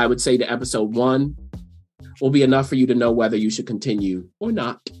 I would say, to episode 1 will be enough for you to know whether you should continue or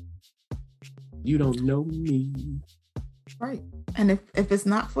not. You don't know me. Right. And if it's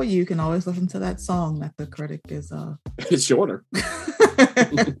not for you, you can always listen to that song that the critic is it's shorter.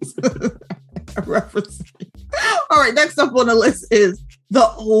 Referencing. All right, next up on the list is The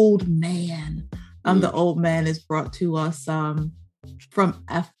Old Man. The Old Man is brought to us from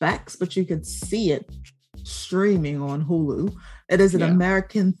FX, but you can see it streaming on Hulu. It is an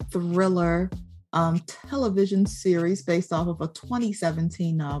American thriller television series based off of a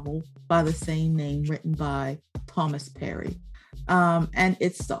 2017 novel by the same name, written by Thomas Perry. And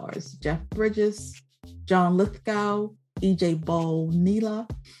it stars Jeff Bridges, John Lithgow, E.J. Boll-Neela,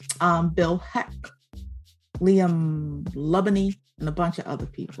 Bill Heck, Liam Lubany, and a bunch of other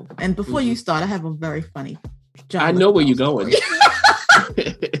people. And before you start, I have a very funny John I know Lithgow where you're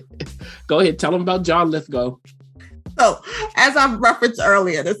going. Go ahead, tell them about John Lithgow. So, as I've referenced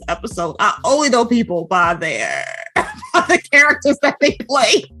earlier this episode, I only know people by the characters that they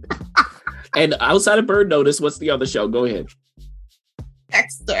play. And outside of Bird Notice, what's the other show? Go ahead.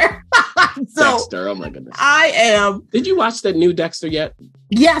 Dexter. Dexter, oh my goodness. I am. Did you watch that new Dexter yet?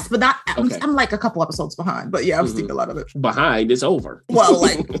 Yes, but not. Okay. I'm like a couple episodes behind. But yeah, I've seen a lot of it. Behind, it's over. Well,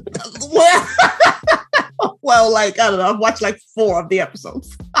 like, I don't know. I've watched like 4 of the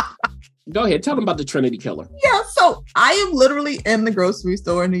episodes. Go ahead. Tell them about the Trinity Killer. Yeah, so I am literally in the grocery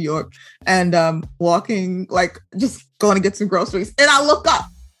store in New York and walking, like just going to get some groceries. And I look up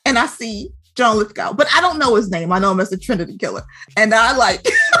and I see John Lithgow, but I don't know his name. I know him as the Trinity Killer. And I like,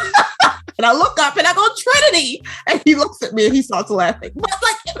 and I look up and I go, Trinity. And he looks at me and he starts laughing. But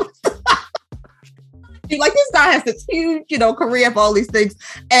like this guy has this huge, career for all these things.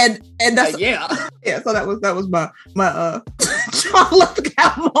 And that's, yeah. So that was my John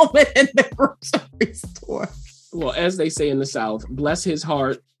Lithgow moment in the grocery store. Well, as they say in the South, bless his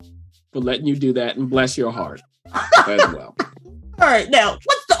heart for letting you do that and bless your heart as well. All right, now,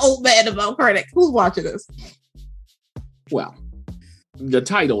 what's the old man about Critic? Who's watching this? Well, the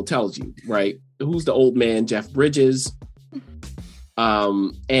title tells you, right? Who's the old man? Jeff Bridges.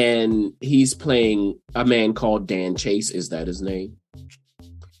 And he's playing a man called Dan Chase. Is that his name?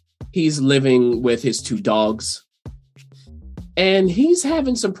 He's living with his 2 dogs. And he's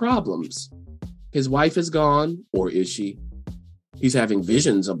having some problems. His wife is gone, or is she? He's having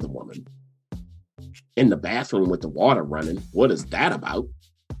visions of the woman in the bathroom with the water running. What is that about?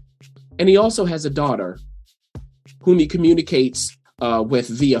 And he also has a daughter whom he communicates with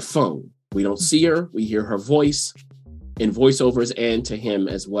via phone. We don't see her. We hear her voice in voiceovers and to him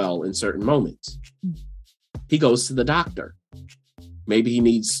as well in certain moments. He goes to the doctor. Maybe he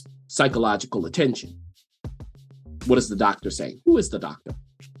needs psychological attention. What does the doctor say? Who is the doctor?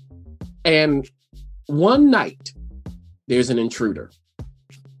 And one night, there's an intruder.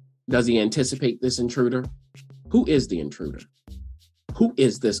 Does he anticipate this intruder? Who is the intruder? Who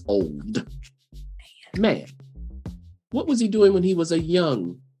is this old man? What was he doing when he was a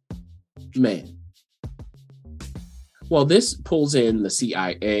young man? Well, this pulls in the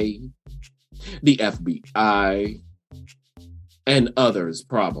CIA, the FBI, and others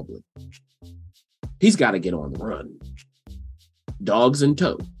probably. He's got to get on the run. Dogs in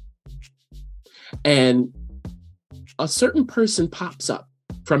tow. And a certain person pops up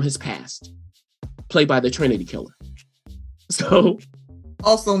from his past, played by the Trinity Killer. So,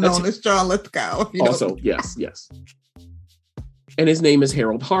 also known as John Lithgow. Also, yes. And his name is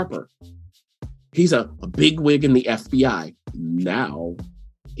Harold Harper. He's a big wig in the FBI. Now,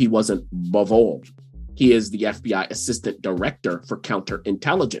 he wasn't before. He is the FBI Assistant Director for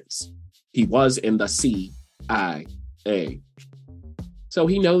Counterintelligence. He was in the CIA. So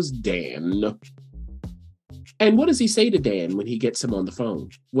he knows Dan. And what does he say to Dan when he gets him on the phone?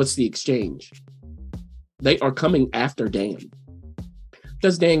 What's the exchange? They are coming after Dan.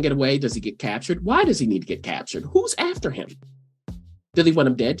 Does Dan get away? Does he get captured? Why does he need to get captured? Who's after him? Do they want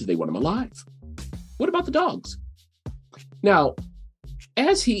him dead? Do they want him alive? What about the dogs? Now,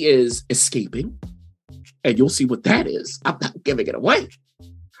 as he is escaping, and you'll see what that is, I'm not giving it away.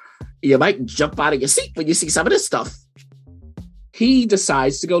 You might jump out of your seat when you see some of this stuff. He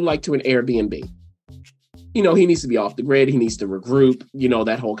decides to go to an Airbnb. He needs to be off the grid. He needs to regroup,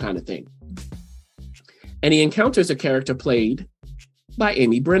 that whole kind of thing. And he encounters a character played by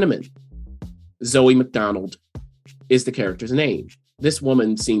Amy Brenneman. Zoe McDonald is the character's name. This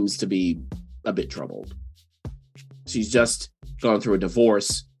woman seems to be a bit troubled. She's just gone through a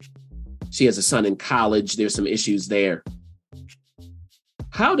divorce. She has a son in college. There's some issues there.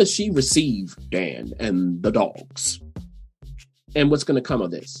 How does she receive Dan and the dogs? And what's going to come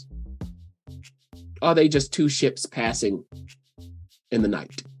of this? Are they just 2 ships passing in the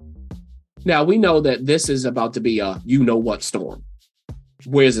night? Now, we know that this is about to be a you-know-what storm.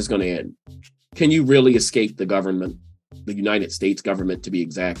 Where is this going to end? Can you really escape the government, the United States government, to be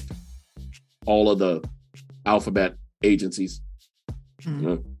exact? All of the alphabet agencies?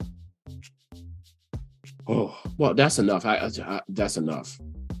 Mm-hmm. Oh, well, that's enough. That's enough.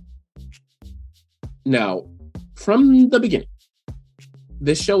 Now, from the beginning,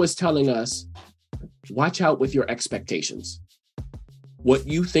 this show is telling us, watch out with your expectations. What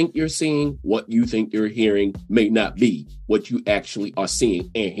you think you're seeing, what you think you're hearing may not be what you actually are seeing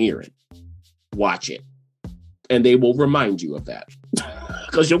and hearing. Watch it. And they will remind you of that.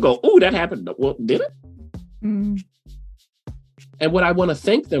 Because you'll go, oh, that happened. Well, did it? Mm-hmm. And what I want to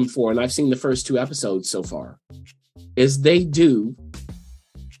thank them for, and I've seen the first 2 episodes so far, is they do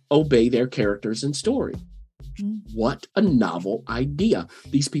obey their characters and story. Mm-hmm. What a novel idea.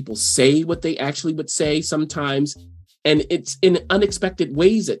 These people say what they actually would say sometimes, and it's in unexpected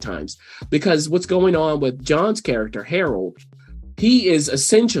ways at times. Because what's going on with John's character, Harold, He is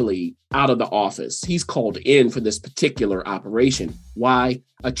essentially out of the office. He's called in for this particular operation. Why?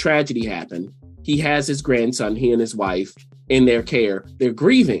 A tragedy happened. He has his grandson, he and his wife, in their care. They're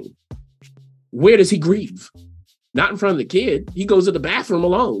grieving. Where does he grieve? Not in front of the kid. He goes to the bathroom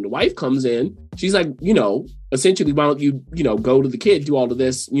alone. The wife comes in. She's like, essentially, why don't you, go to the kid, do all of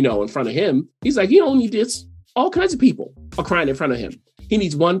this, in front of him. He's like, you don't need this. All kinds of people are crying in front of him. He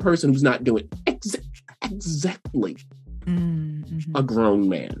needs one person who's not doing exactly a grown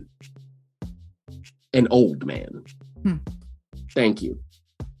man, an old man. Thank you.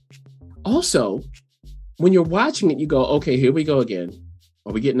 Also, when you're watching it, you go, okay, here we go again.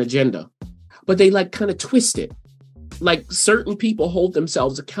 Are we getting agenda? But they like kind of twist it. Like certain people hold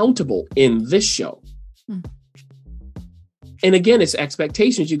themselves accountable in this show. And again, it's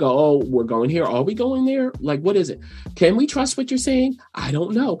expectations. You go, oh, we're going here. Are we going there? Like, what is it? Can we trust what you're saying? I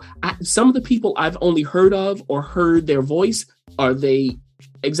don't know. Some of the people I've only heard of or heard their voice, are they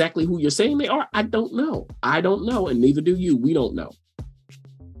exactly who you're saying they are? I don't know. And neither do you. We don't know.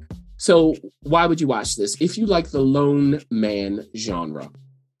 So why would you watch this? If you like the lone man genre,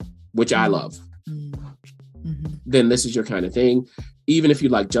 which I love, then this is your kind of thing. Even if you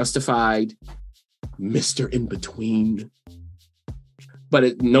like Justified, Mr. In Between,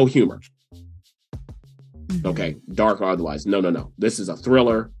 but no humor. Okay, dark or otherwise. No. This is a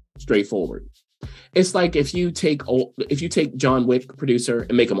thriller, straightforward. It's like if you take John Wick, producer,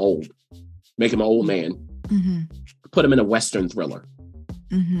 and make him old, make him an old man, put him in a Western thriller.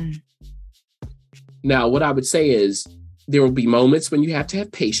 Now, what I would say is there will be moments when you have to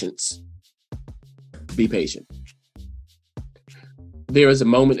have patience. Be patient. There is a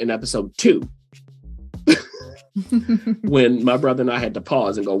moment in episode 2 when my brother and I had to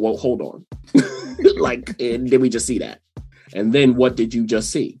pause and go, whoa, hold on. And did we just see that? And then what did you just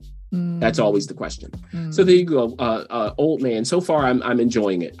see? That's always the question. So there you go. Old man. So far, I'm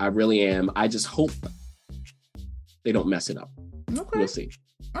enjoying it. I really am. I just hope they don't mess it up. Okay. We'll see.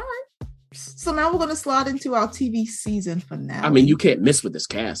 All right. So now we're going to slide into our TV season finale. I mean, you can't miss with this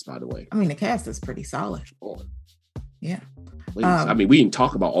cast, by the way. I mean, the cast is pretty solid. Yeah. Please. I mean, we didn't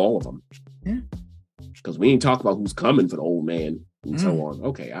talk about all of them. Yeah. Because we didn't talk about who's coming for the old man and so on.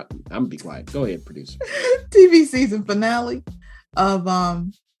 Okay, I'm going to be quiet. Go ahead, producer. TV season finale of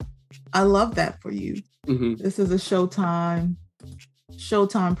I Love That For You. This is a Showtime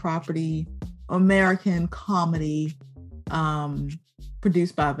property, American comedy,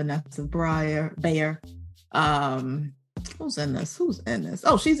 produced by Vanessa Bayer. Who's in this?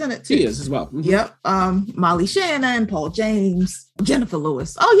 Oh, she's in it too. She is as well. Yep. Molly Shannon, Paul James, Jennifer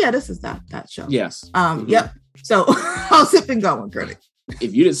Lewis. Oh yeah, this is that show. Yes. Yep. So how's it been going, critic?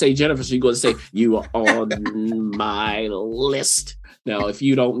 If you didn't say Jennifer, she's going to say you are on my list. Now, if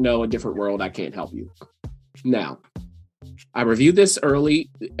you don't know A Different World, I can't help you. Now, I reviewed this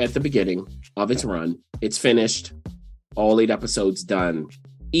early at the beginning of its run. It's finished. All 8 episodes done.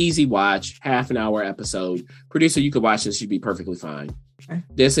 Easy watch, half an hour episode. Producer, you could watch this. You'd be perfectly fine. Okay.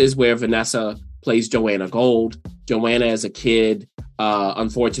 This is where Vanessa plays Joanna Gold. Joanna, as a kid,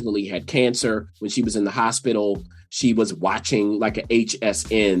 unfortunately had cancer. When she was in the hospital, she was watching like a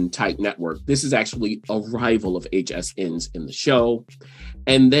HSN type network. This is actually a rival of HSN's in the show.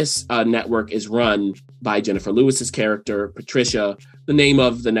 And this network is run by Jennifer Lewis's character, Patricia. The name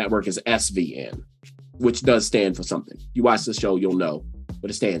of the network is SVN, which does stand for something. You watch the show, you'll know what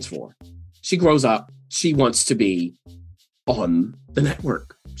it stands for. She grows up. She wants to be on the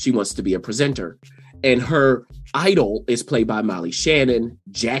network. She wants to be a presenter. And her idol is played by Molly Shannon,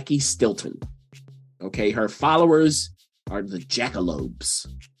 Jackie Stilton. Okay, her followers are the Jackalobes.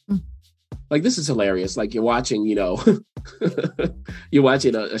 Like, this is hilarious. Like, you're watching, you're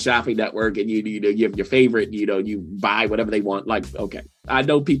watching a shopping network and you have your favorite, you buy whatever they want. Like, okay, I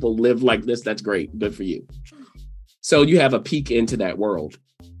know people live like this. That's great. Good for you. So you have a peek into that world.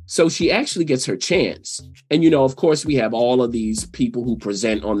 So she actually gets her chance. And, of course, we have all of these people who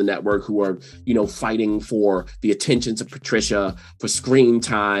present on the network who are, fighting for the attentions of Patricia, for screen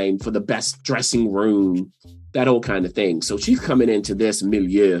time, for the best dressing room, that whole kind of thing. So she's coming into this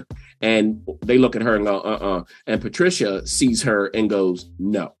milieu and they look at her and go, And Patricia sees her and goes,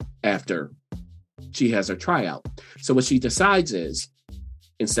 no, after she has her tryout. So what she decides is,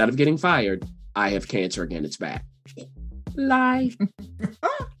 instead of getting fired, I have cancer again. It's back. Lie.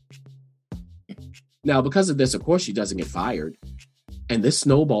 Now, because of this, of course, she doesn't get fired. And this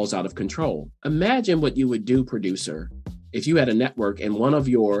snowballs out of control. Imagine what you would do, producer, if you had a network and one of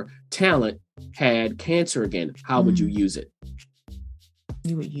your talent had cancer again. How would you use it?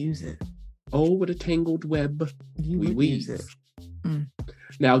 You would use it. Oh, what a tangled web you we would weave. Use it.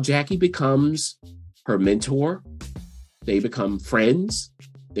 Now, Jackie becomes her mentor. They become friends.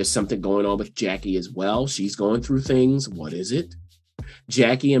 There's something going on with Jackie as well. She's going through things. What is it?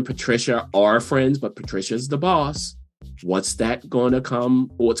 Jackie and Patricia are friends, but Patricia's the boss. What's going to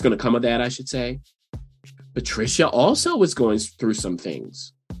come of that, I should say? Patricia also is going through some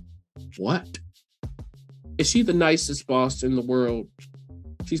things. What? Is she the nicest boss in the world?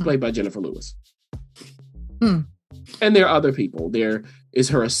 She's played by Jennifer Lewis. And there are other people. There is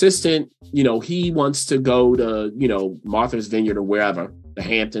her assistant. He wants to go to, Martha's Vineyard or wherever, the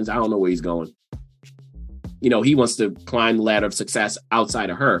Hamptons. I don't know where he's going. He wants to climb the ladder of success outside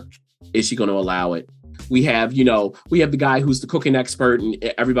of her. Is she going to allow it? We have the guy who's the cooking expert,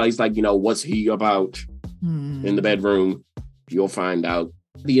 and everybody's like, what's he about in the bedroom? You'll find out.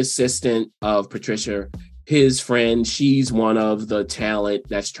 The assistant of Patricia, his friend, she's one of the talent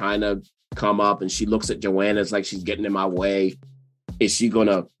that's trying to come up, and she looks at Joanna's like she's getting in my way. Is she going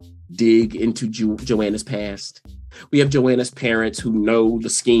to dig into Joanna's past? We have Joanna's parents who know the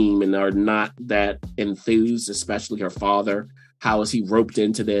scheme and are not that enthused, especially her father. How is he roped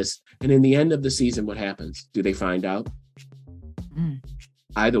into this? And in the end of the season, what happens? Do they find out?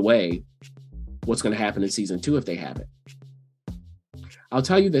 Either way, what's going to happen in season 2 if they have it? I'll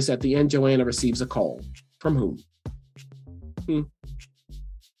tell you this, at the end, Joanna receives a call. From whom?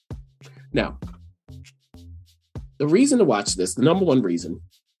 Now, the reason to watch this, the number one reason,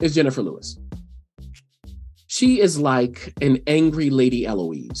 is Jennifer Lewis. She is like an angry Lady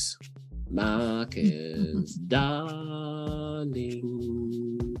Eloise. Marcus, darling.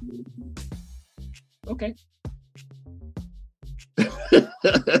 Okay.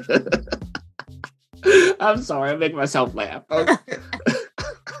 I'm sorry, I make myself laugh. Okay.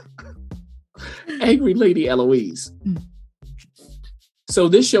 Angry Lady Eloise. So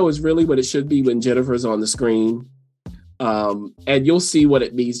this show is really what it should be when Jennifer's on the screen. And you'll see what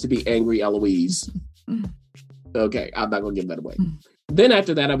it means to be Angry Eloise. Okay, I'm not going to give that away. Then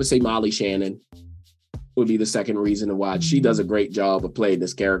after that, I would say Molly Shannon would be the second reason to watch. She does a great job of playing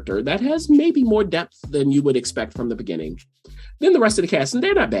this character that has maybe more depth than you would expect from the beginning. Then the rest of the cast, and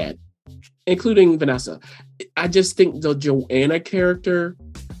they're not bad, including Vanessa. I just think the Joanna character,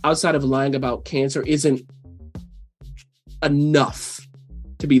 outside of lying about cancer, isn't enough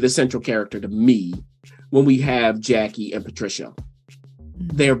to be the central character to me when we have Jackie and Patricia.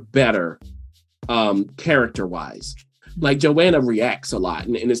 They're better character-wise. Like Joanna reacts a lot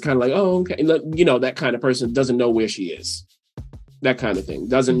and it's kind of like, oh, okay. That kind of person doesn't know where she is. That kind of thing.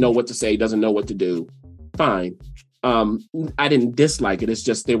 Doesn't know what to say, doesn't know what to do. Fine. I didn't dislike it. It's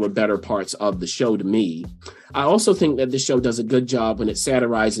just there were better parts of the show to me. I also think that the show does a good job when it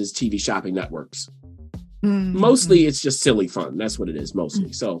satirizes TV shopping networks. Mostly it's just silly fun. That's what it is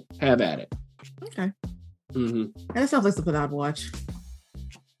mostly. So have at it. Okay. That sounds like something I'd watch.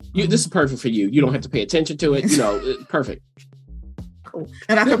 This is perfect for you. You don't have to pay attention to it. Perfect. Cool.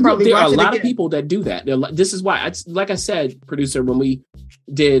 And I could probably there watch are a it lot again. of people that do that. This is why, like I said, producer, when we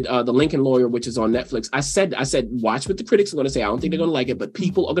did the Lincoln Lawyer, which is on Netflix, I said, watch what the critics are going to say. I don't think they're going to like it, but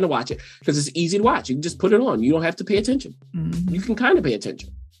people are going to watch it because it's easy to watch. You can just put it on. You don't have to pay attention. You can kind of pay attention.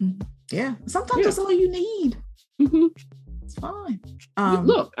 Yeah. Sometimes that's all you need. It's fine.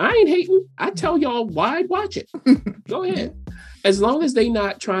 Look, I ain't hating. I tell y'all why I'd watch it. Go ahead. As long as they're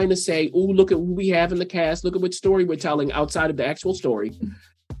not trying to say, oh, look at who we have in the cast, look at which story we're telling outside of the actual story,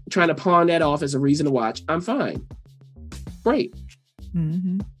 trying to pawn that off as a reason to watch, I'm fine. Great.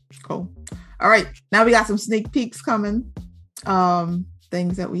 Cool. All right. Now we got some sneak peeks coming.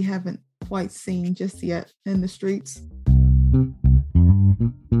 Things that we haven't quite seen just yet in the streets.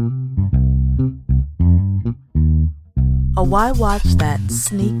 A Why Watch That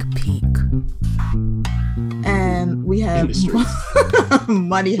sneak peek. And we have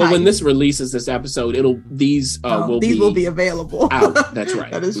Money Heist. But when this releases this episode, these will be available out. That's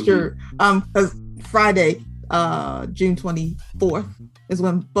right. That is true. Because Friday, June 24th is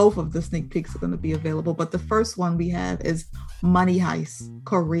when both of the sneak peeks are going to be available. But the first one we have is Money Heist,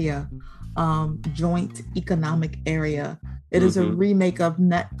 Korea, Joint Economic Area. It is a remake of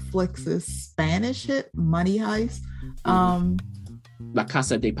Netflix's Spanish hit Money Heist. La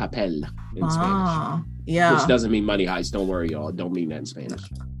Casa de Papel in Spanish. Yeah. Which doesn't mean money heist. Don't worry, y'all. Don't mean that in Spanish.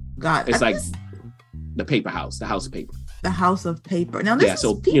 God. It's like the paper house, the house of paper. The house of paper. Now this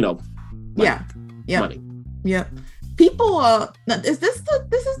money. Yeah. People is this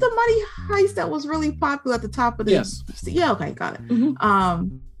the Money Heist that was really popular at the top of the Yeah, okay, got it.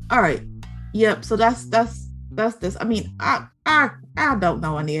 All right. Yep. So that's this. I mean, I don't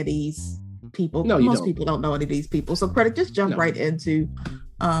know any of these people. No, most people don't know any of these people. So Credit, just jump right into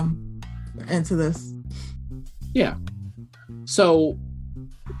this. Yeah. So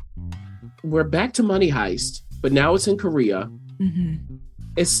we're back to Money Heist. but now it's in Korea. Mm-hmm.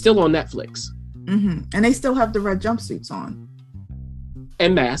 It's still on Netflix. Mm-hmm. And they still have the red jumpsuits on.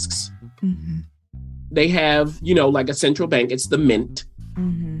 And masks. Mm-hmm. They have, like a central bank. It's the Mint.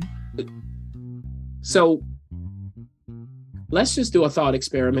 Mm-hmm. So let's just do a thought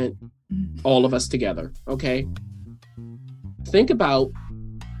experiment, all of us together, okay? Think about,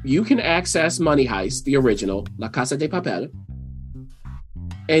 you can access Money Heist, the original, La Casa de Papel,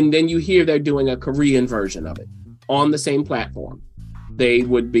 and then you hear they're doing a Korean version of it on the same platform. They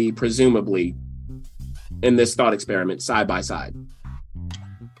would be presumably, in this thought experiment, side by side.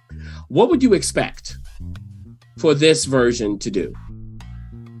 What would you expect for this version to do?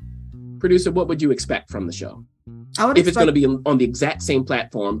 Producer, what would you expect from the show? If it's going to be on the exact same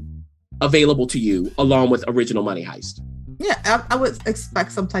platform available to you along with original Money Heist. Yeah, I would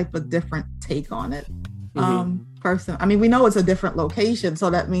expect some type of different take on it. Person, I mean, we know it's a different location, so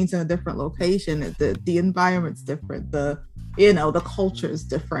that means in a different location, the environment's different, the culture is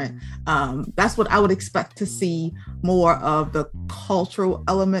different. That's what I would expect to see, more of the cultural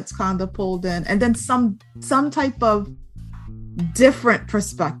elements kind of pulled in, and then some type of different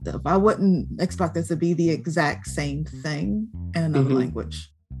perspective. I wouldn't expect it to be the exact same thing in another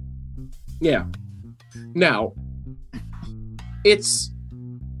language. Yeah. Now, it's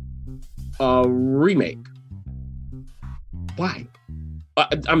a remake. Why?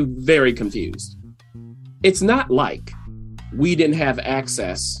 I'm very confused. It's not like we didn't have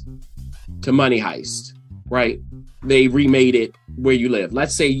access to Money Heist, right? They remade it where you live.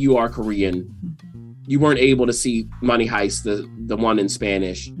 Let's say you are Korean. You weren't able to see Money Heist, the one in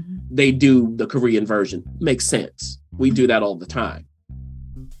Spanish. They do the Korean version. Makes sense. We do that all the time.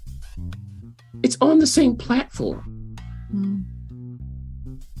 It's on the same platform.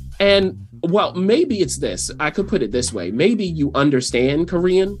 And, well, maybe it's this. I could put it this way. Maybe you understand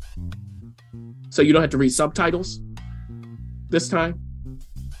Korean, so you don't have to read subtitles this time.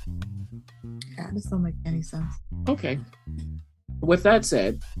 Yeah, this don't make any sense. Okay. With that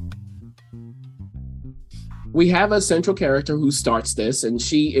said, we have a central character who starts this, and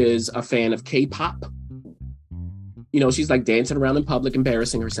she is a fan of K-pop. She's like dancing around in public,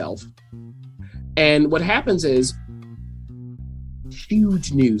 embarrassing herself. And what happens is,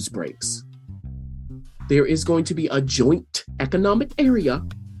 huge news breaks. There is going to be a joint economic area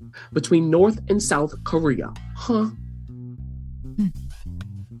between North and South Korea.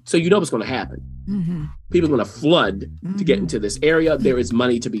 So you know what's going to happen. People are going to flood to get into this area. There is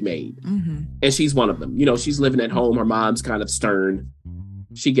money to be made. And she's one of them. She's living at home. Her mom's kind of stern.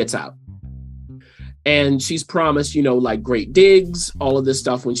 She gets out. And she's promised, like great digs, all of this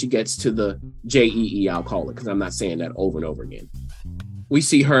stuff when she gets to the JEE, I'll call it, because I'm not saying that over and over again. We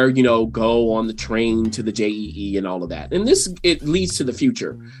see her, go on the train to the JEE and all of that. And it leads to the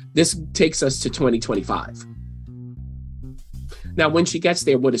future. This takes us to 2025. Now, when she gets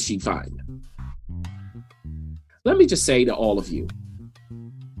there, what does she find? Let me just say to all of you,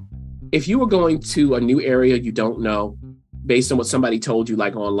 if you were going to a new area you don't know, based on what somebody told you,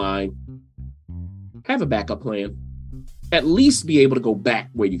 like online, have a backup plan. At least be able to go back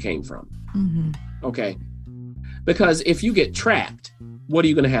where you came from. Okay? Because if you get trapped, what are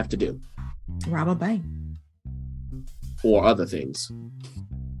you going to have to do? Rob a bank. Or other things.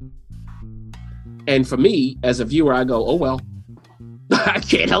 And for me, as a viewer, I go, oh, well, I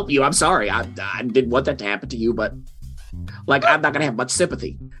can't help you. I'm sorry. I didn't want that to happen to you, but I'm not going to have much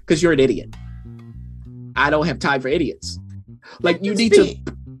sympathy because you're an idiot. I don't have time for idiots. You need to...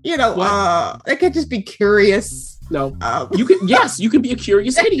 they could just be curious. No, you can. Yes, you can be a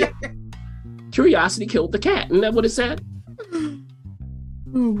curious idiot. Curiosity killed the cat. Isn't that what it said?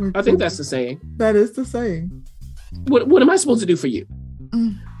 I think that's the saying. That is the saying. What am I supposed to do for you?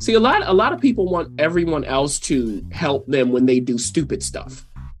 See, a lot of people want everyone else to help them when they do stupid stuff.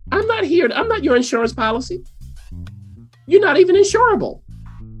 I'm not your insurance policy. You're not even insurable.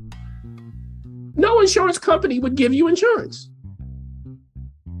 No insurance company would give you insurance.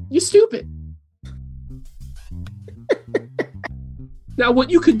 You're stupid. Now, what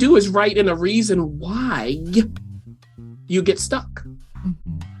you could do is write in a reason why you get stuck.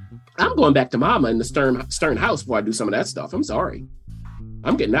 I'm going back to mama in the Stern house before I do some of that stuff. I'm sorry.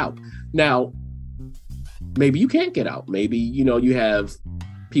 I'm getting out. Now, maybe you can't get out. Maybe, you have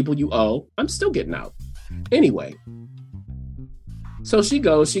people you owe. I'm still getting out. Anyway. So she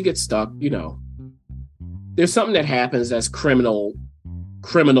gets stuck, There's something that happens that's criminally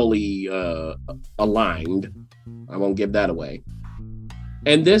aligned. I won't give that away.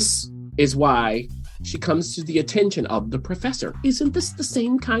 And this is why she comes to the attention of the professor. Isn't this the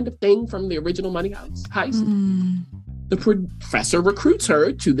same kind of thing from the original Money Heist? the professor recruits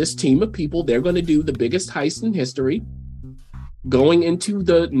her to this team of people. They're going to do the biggest heist in history, going into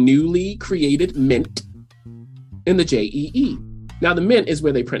the newly created Mint in the JEE. Now, the Mint is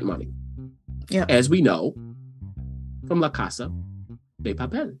where they print money. Yep. As we know from La Casa de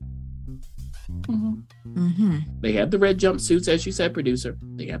Papel. They have the red jumpsuits, as you said, producer.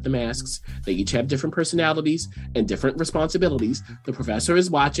 They have the masks. They each have different personalities and different responsibilities. The professor is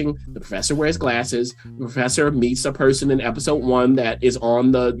watching. The professor wears glasses. The professor meets a person in episode 1 that is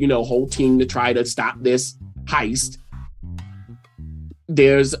on the, whole team to try to stop this heist.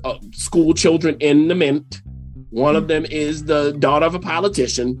 There's school children in the Mint. One of them is the daughter of a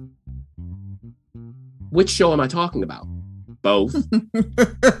politician. Which show am I talking about? Both.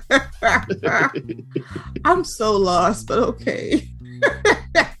 I'm so lost, but okay.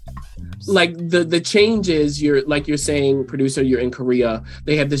 Like the change is you're saying, producer, you're in Korea.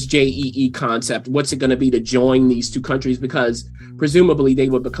 They have this JEE concept. What's it going to be to join these two countries? Because presumably they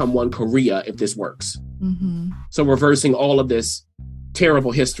would become one Korea if this works. So reversing all of this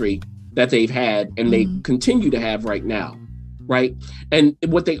terrible history that they've had and they continue to have right now. Right. And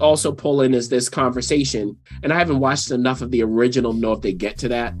what they also pull in is this conversation. And I haven't watched enough of the original to know if they get to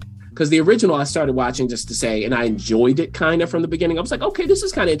that. Because the original I started watching just to say, and I enjoyed it kind of from the beginning. I was like, okay, this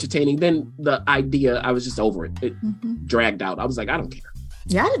is kind of entertaining. Then the idea, I was just over it. It dragged out. I was like, I don't care.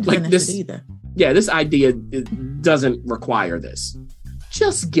 Yeah, I didn't finish it either. Yeah, this idea doesn't require this.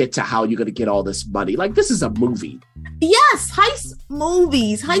 Just get to how you're going to get all this money. Like, this is a movie. Yes, heist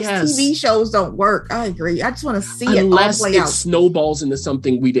movies, TV shows don't work. I agree. I just want to see unless it all play out. Snowballs into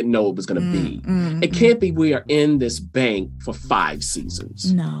something we didn't know it was going to be. It can't be we are in this bank for 5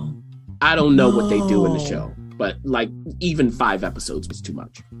 seasons. No. I don't know what they do in the show, but like even 5 episodes was too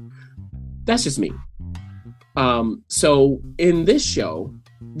much. That's just me. So in this show,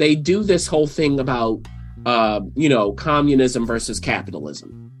 they do this whole thing about communism versus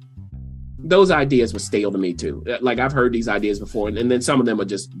capitalism. Those ideas were stale to me too. Like, I've heard these ideas before, and then some of them are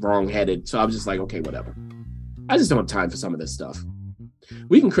just wrong-headed. So I was just like, okay, whatever. I just don't have time for some of this stuff.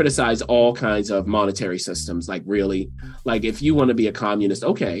 We can criticize all kinds of monetary systems. Like, really, like if you want to be a communist,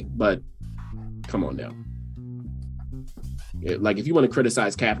 okay, but come on now. Like, if you want to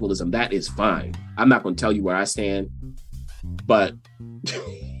criticize capitalism, that is fine. I'm not going to tell you where I stand, but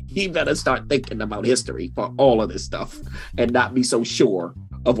you better start thinking about history for all of this stuff and not be so sure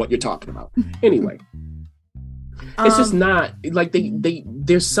of what you're talking about. Anyway, it's just not like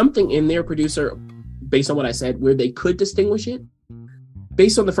there's something in there, producer, based on what I said, where they could distinguish it.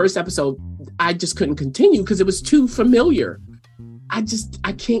 Based on the first episode, I just couldn't continue because it was too familiar. I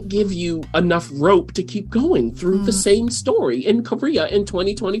can't give you enough rope to keep going through the same story in Korea in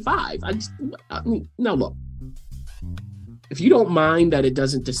 2025. No, look. If you don't mind that it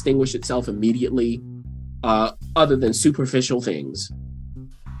doesn't distinguish itself immediately, other than superficial things,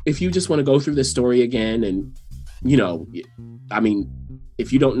 if you just want to go through this story again and,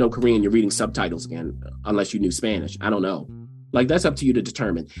 if you don't know Korean, you're reading subtitles again, unless you knew Spanish. I don't know. Like, that's up to you to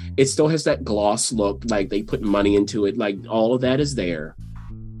determine. It still has that gloss look, like they put money into it. Like, all of that is there.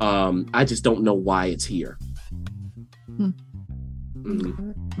 I just don't know why it's here. All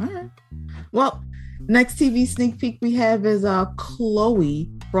right. Well, next TV sneak peek we have is Chloe,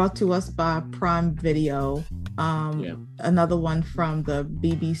 brought to us by Prime Video. Another one from the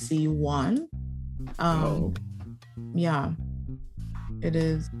BBC One. Yeah. It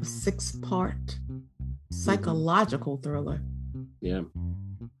is a 6-part psychological thriller. Yeah.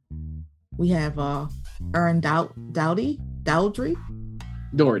 We have Erin Doherty,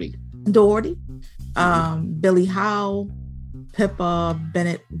 Billy Howe, Pippa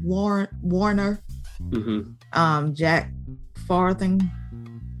Bennett Warner, Jack Farthing.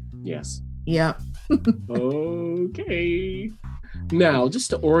 Yes. Yep. Okay. Now,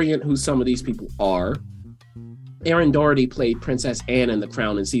 just to orient who some of these people are, Erin Doherty played Princess Anne in The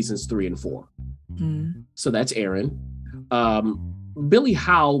Crown in seasons 3 and 4. So that's Erin. Billy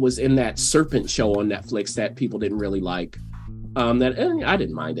Howe was in that Serpent show on Netflix that people didn't really like. I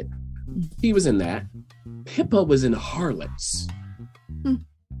didn't mind it. He was in that. Pippa was in Harlots,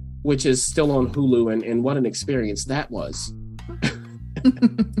 which is still on Hulu, and what an experience that was.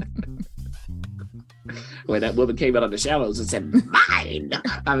 When that woman came out of the shadows and said, "Mine."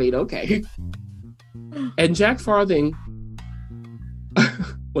 I mean, okay. And Jack Farthing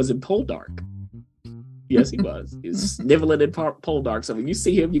was in Poldark. Yes, he was. He's sniveling in Poldark. So when you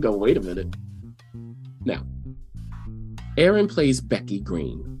see him, you go, wait a minute. Now, Erin plays Becky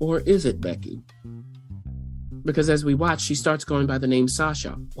Green. Or is it Becky? Because as we watch, she starts going by the name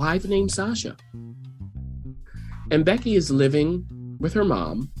Sasha. Why the name Sasha? And Becky is living with her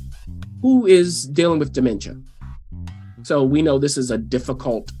mom, who is dealing with dementia. So we know this is a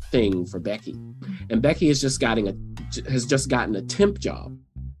difficult thing for Becky. And Becky has just gotten a temp job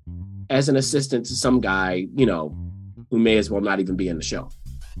as an assistant to some guy, you know, who may as well not even be in the show.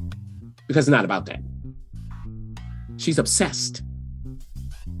 Because it's not about that. She's obsessed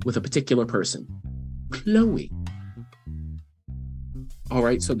with a particular person, Chloe. All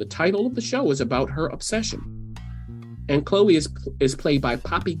right, so the title of the show is about her obsession. And Chloe is played by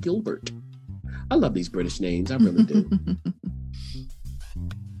Poppy Gilbert. I love these British names, I really do.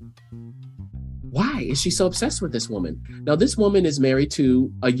 Why is she so obsessed with this woman? Now, this woman is married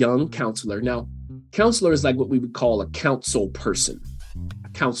to a young counselor. Now, counselor is like what we would call a council person, a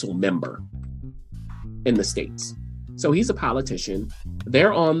council member in the States. So he's a politician.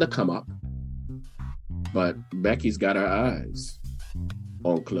 They're on the come up. But Becky's got her eyes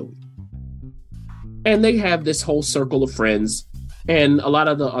on Chloe. And they have this whole circle of friends. And a lot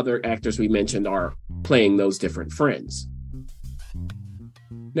of the other actors we mentioned are playing those different friends.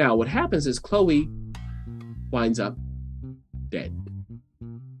 Now, what happens is Chloe winds up dead.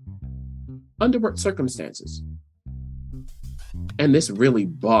 Under what circumstances? And this really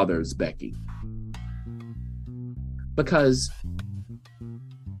bothers Becky. Because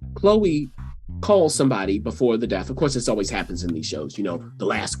Chloe calls somebody before the death. Of course, this always happens in these shows. You know, the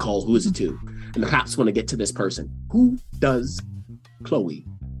last call, who is it to? And the cops want to get to this person. Who does Chloe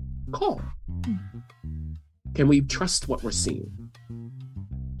call? Can we trust what we're seeing?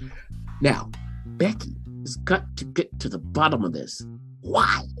 Now, Becky has got to get to the bottom of this.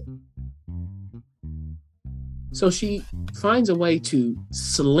 Why? So she finds a way to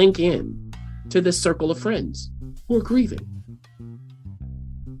slink in to this circle of friends who are grieving.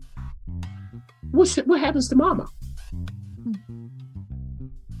 What happens to Mama?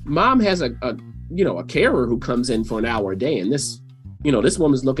 Mom has a carer who comes in for an hour a day, and this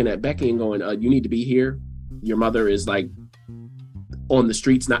woman's looking at Becky and going, you need to be here. Your mother is like on the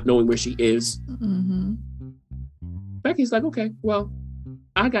streets, not knowing where she is. Mm-hmm. Becky's like, okay, well,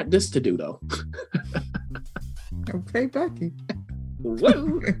 I got this to do though. Okay, Becky.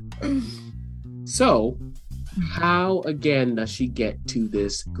 Whoa. So, how again does she get to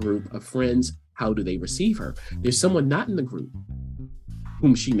this group of friends? How do they receive her? There's someone not in the group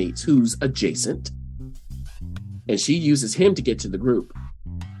whom she meets who's adjacent, and she uses him to get to the group.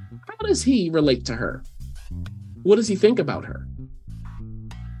 How does he relate to her? What does he think about her?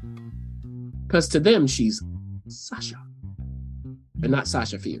 Because to them, she's Sasha, and not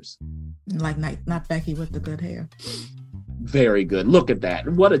Sasha Fierce. Like not Becky with the good hair. Very good. Look at that.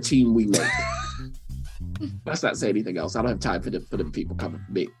 What a team we make. Let's not say anything else. I don't have time for them people coming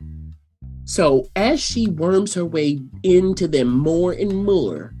for me. So as she worms her way into them more and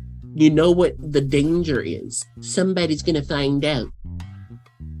more, you know what the danger is. Somebody's going to find out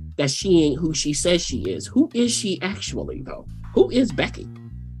that she ain't who she says she is. Who is she actually, though? Who is Becky?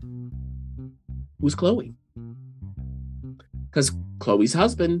 Who's Chloe? Because Chloe's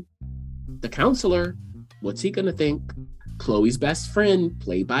husband, the counselor, what's he going to think? Chloe's best friend,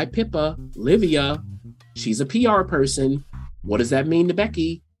 played by Pippa, Livia, she's a PR person. What does that mean to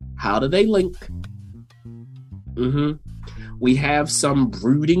Becky? How do they link? We have some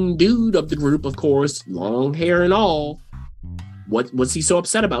brooding dude of the group, of course, long hair and all. What's he so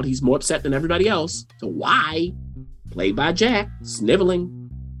upset about? He's more upset than everybody else. So why? Played by Jack, sniveling.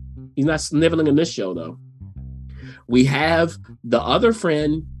 He's not sniveling in this show, though. We have the other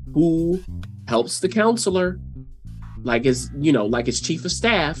friend who helps the counselor, like his chief of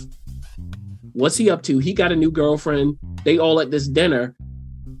staff. What's he up to? He got a new girlfriend. They all at this dinner.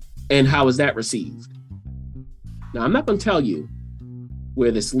 And how is that received? Now, I'm not going to tell you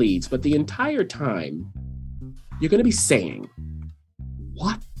where this leads, but the entire time, you're going to be saying,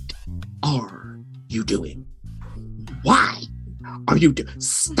 what are you doing? Why are you doing?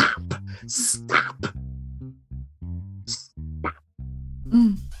 Stop.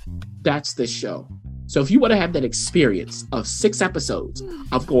 That's the show. So if you want to have that experience of 6 episodes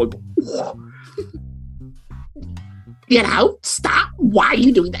of going, get out, stop, why are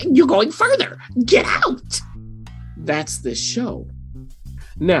you doing that? You're going further, get out. That's the show.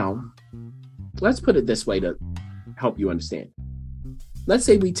 Now, let's put it this way to help you understand. Let's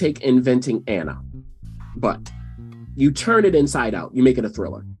say we take Inventing Anna, but you turn it inside out, you make it a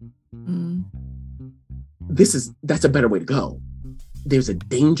thriller. That's a better way to go. There's a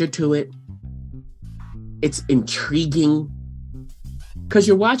danger to it. It's intriguing because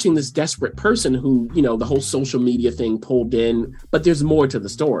you're watching this desperate person who, the whole social media thing pulled in, but there's more to the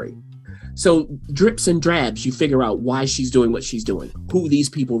story. So drips and drabs, you figure out why she's doing what she's doing, who these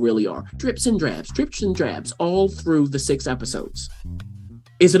people really are. Drips and drabs, all through the 6 episodes.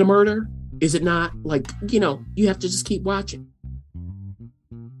 Is it a murder? Is it not? Like, you have to just keep watching.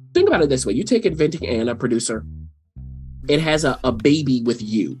 Think about it this way. You take Inventing Anna, producer. It has a baby with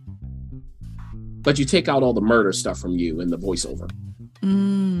you. But you take out all the murder stuff from you in the voiceover.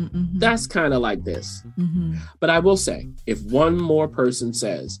 Mm-hmm. That's kind of like this. Mm-hmm. But I will say, if one more person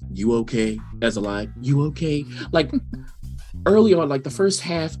says, "You okay?" as a line, "You okay?" Like early on, like the first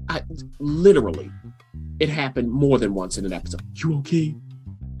half, it happened more than once in an episode. "You okay?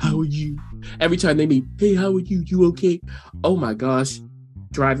 How are you?" Every time they meet, "Hey, how are you? You okay?" Oh my gosh,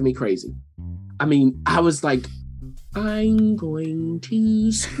 driving me crazy. I mean, I was like, I'm going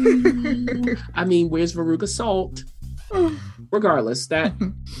to scream. I mean, where's Veruca Salt? Regardless, that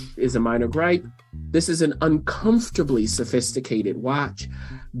is a minor gripe. This is an uncomfortably sophisticated watch.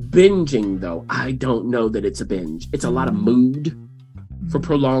 Binging, though, I don't know that it's a binge. It's a lot of mood for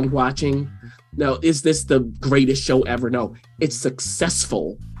prolonged watching. Now, is this the greatest show ever? No, it's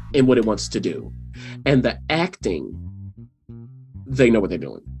successful in what it wants to do. And the acting, they know what they're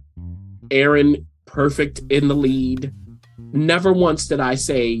doing. Erin, perfect in the lead. Never once did I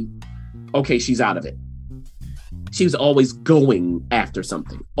say, okay, she's out of it. She was always going after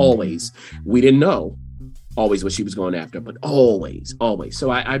something. Always. We didn't know always what she was going after, but always. So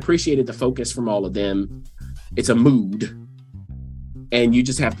I appreciated the focus from all of them. It's a mood. And you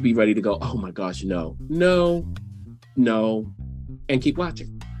just have to be ready to go, oh my gosh, no, and keep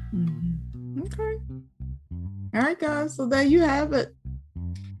watching. Mm-hmm. Okay. All right, guys. So there you have it.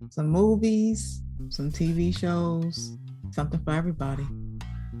 Some movies, some TV shows, something for everybody.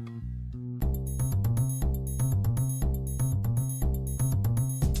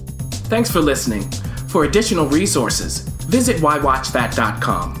 Thanks for listening. For additional resources, visit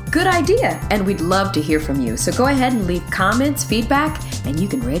whywatchthat.com. Good idea, and we'd love to hear from you. So go ahead and leave comments, feedback, and you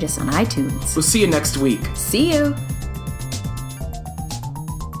can rate us on iTunes. We'll see you next week. See you.